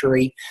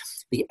century,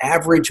 the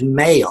average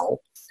male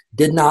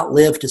did not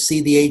live to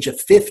see the age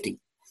of 50.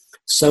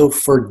 So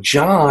for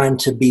John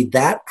to be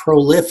that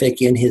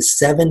prolific in his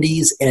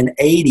 70s and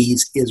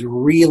 80s is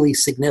really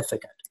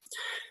significant.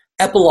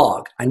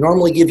 Epilogue. I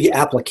normally give you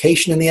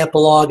application in the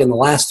epilogue. In the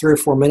last 3 or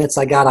 4 minutes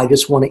I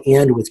just want to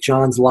end with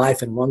John's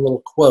life and one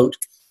little quote,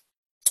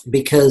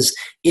 because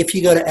if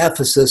you go to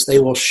Ephesus, they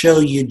will show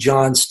you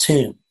John's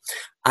tomb.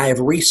 I have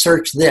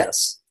researched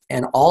this,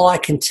 and all I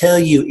can tell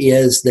you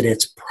is that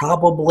it's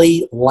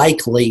probably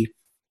likely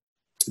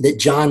that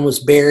John was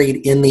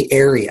buried in the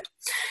area.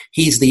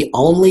 He's the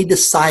only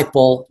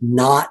disciple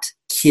not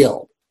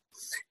killed.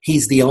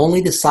 He's the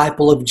only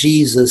disciple of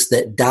Jesus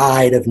that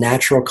died of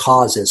natural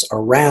causes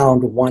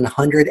around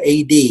 100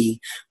 AD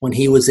when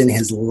he was in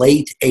his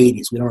late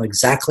 80s. We don't know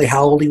exactly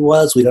how old he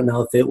was. We don't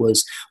know if it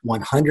was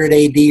 100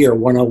 AD or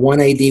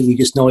 101 AD. We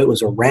just know it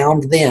was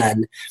around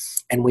then.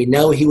 And we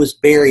know he was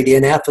buried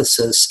in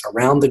Ephesus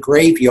around the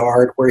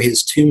graveyard where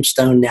his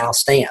tombstone now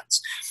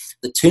stands.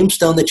 The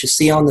tombstone that you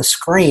see on the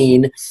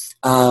screen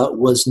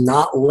was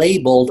not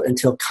labeled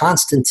until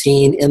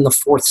Constantine in the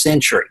 4th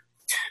century.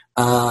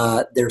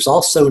 There's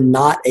also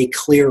not a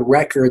clear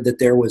record that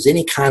there was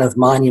any kind of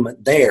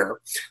monument there.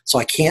 So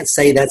I can't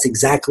say that's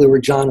exactly where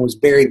John was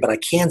buried, but I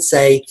can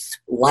say,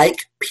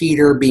 like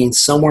Peter being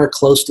somewhere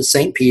close to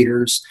St.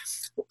 Peter's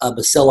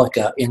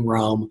Basilica in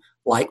Rome,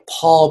 like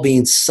Paul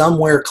being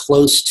somewhere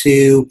close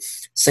to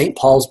St.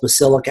 Paul's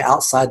Basilica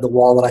outside the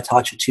wall that I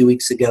taught you 2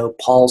 weeks ago.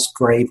 Paul's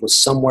grave was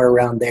somewhere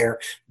around there.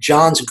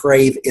 John's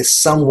grave is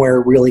somewhere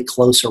really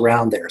close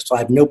around there. So I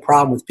have no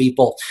problem with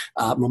people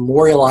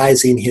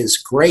memorializing his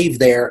grave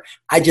there.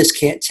 I just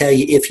can't tell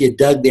you if you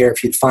dug there,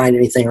 if you'd find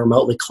anything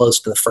remotely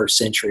close to the 1st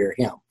century or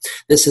him.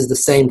 This is the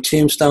same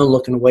tombstone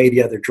looking away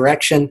the other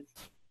direction.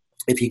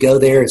 If you go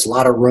there, there's a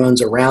lot of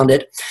ruins around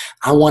it.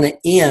 I want to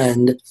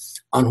end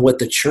on what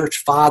the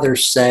church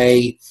fathers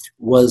say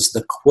was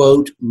the,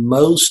 quote,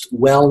 most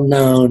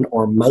well-known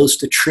or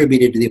most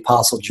attributed to the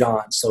Apostle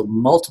John. So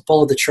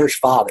multiple of the church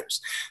fathers,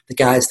 the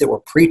guys that were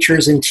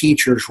preachers and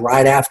teachers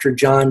right after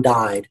John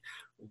died,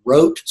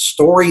 wrote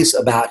stories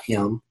about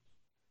him,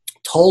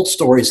 told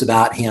stories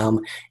about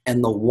him,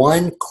 and the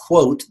one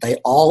quote they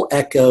all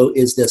echo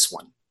is this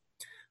one: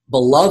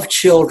 "Beloved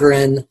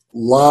children,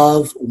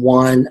 love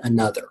one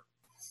another.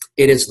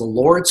 It is the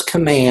Lord's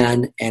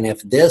command, and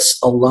if this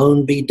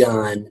alone be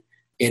done,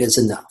 it is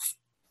enough."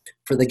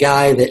 For the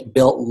guy that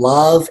built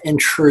love and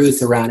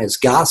truth around his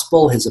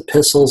gospel, his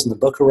epistles, and the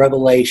book of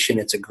Revelation,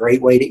 it's a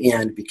great way to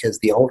end, because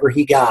the older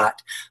he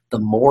got, the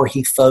more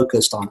he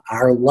focused on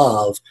our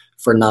love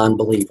for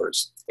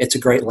non-believers. It's a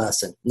great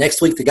lesson.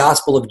 Next week, the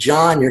Gospel of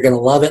John. You're going to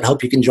love it.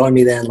 Hope you can join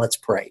me then. Let's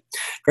pray.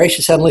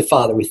 Gracious Heavenly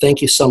Father, we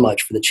thank you so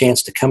much for the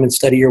chance to come and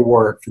study your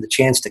word, for the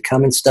chance to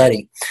come and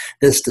study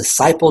this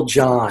disciple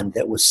John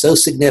that was so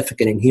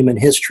significant in human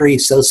history,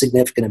 so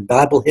significant in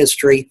Bible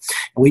history.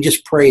 And we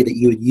just pray that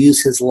you would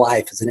use his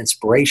life as an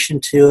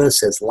inspiration to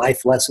us, as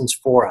life lessons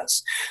for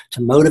us,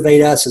 to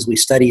motivate us as we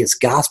study his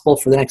gospel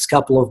for the next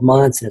couple of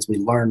months and as we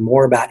learn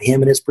more about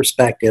him and his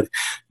perspective.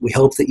 We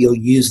hope that you'll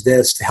use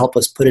this to help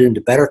us put it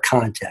into better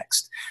context,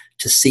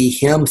 to see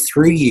him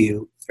through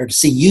you, or to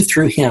see you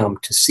through him,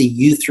 to see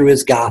you through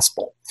his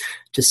gospel,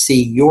 to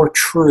see your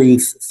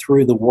truth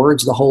through the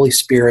words of the Holy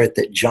Spirit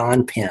that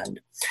John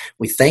penned.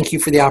 We thank you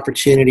for the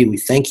opportunity. We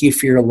thank you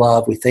for your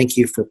love. We thank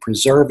you for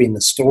preserving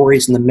the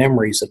stories and the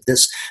memories of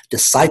this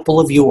disciple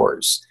of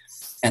yours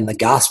and the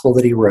gospel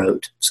that he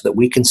wrote so that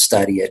we can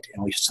study it.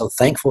 And we're so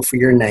thankful for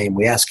your name.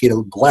 We ask you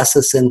to bless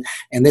us in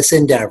this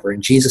endeavor.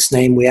 In Jesus'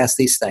 name, we ask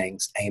these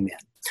things. Amen.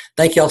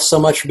 Thank you all so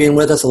much for being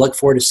with us. I look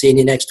forward to seeing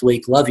you next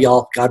week. Love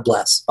y'all. God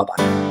bless. Bye-bye.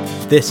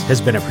 This has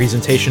been a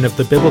presentation of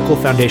the Biblical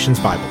Foundations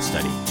Bible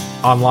Study,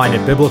 online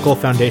at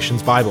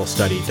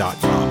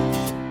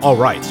biblicalfoundationsbiblestudy.com. All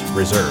rights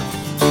reserved.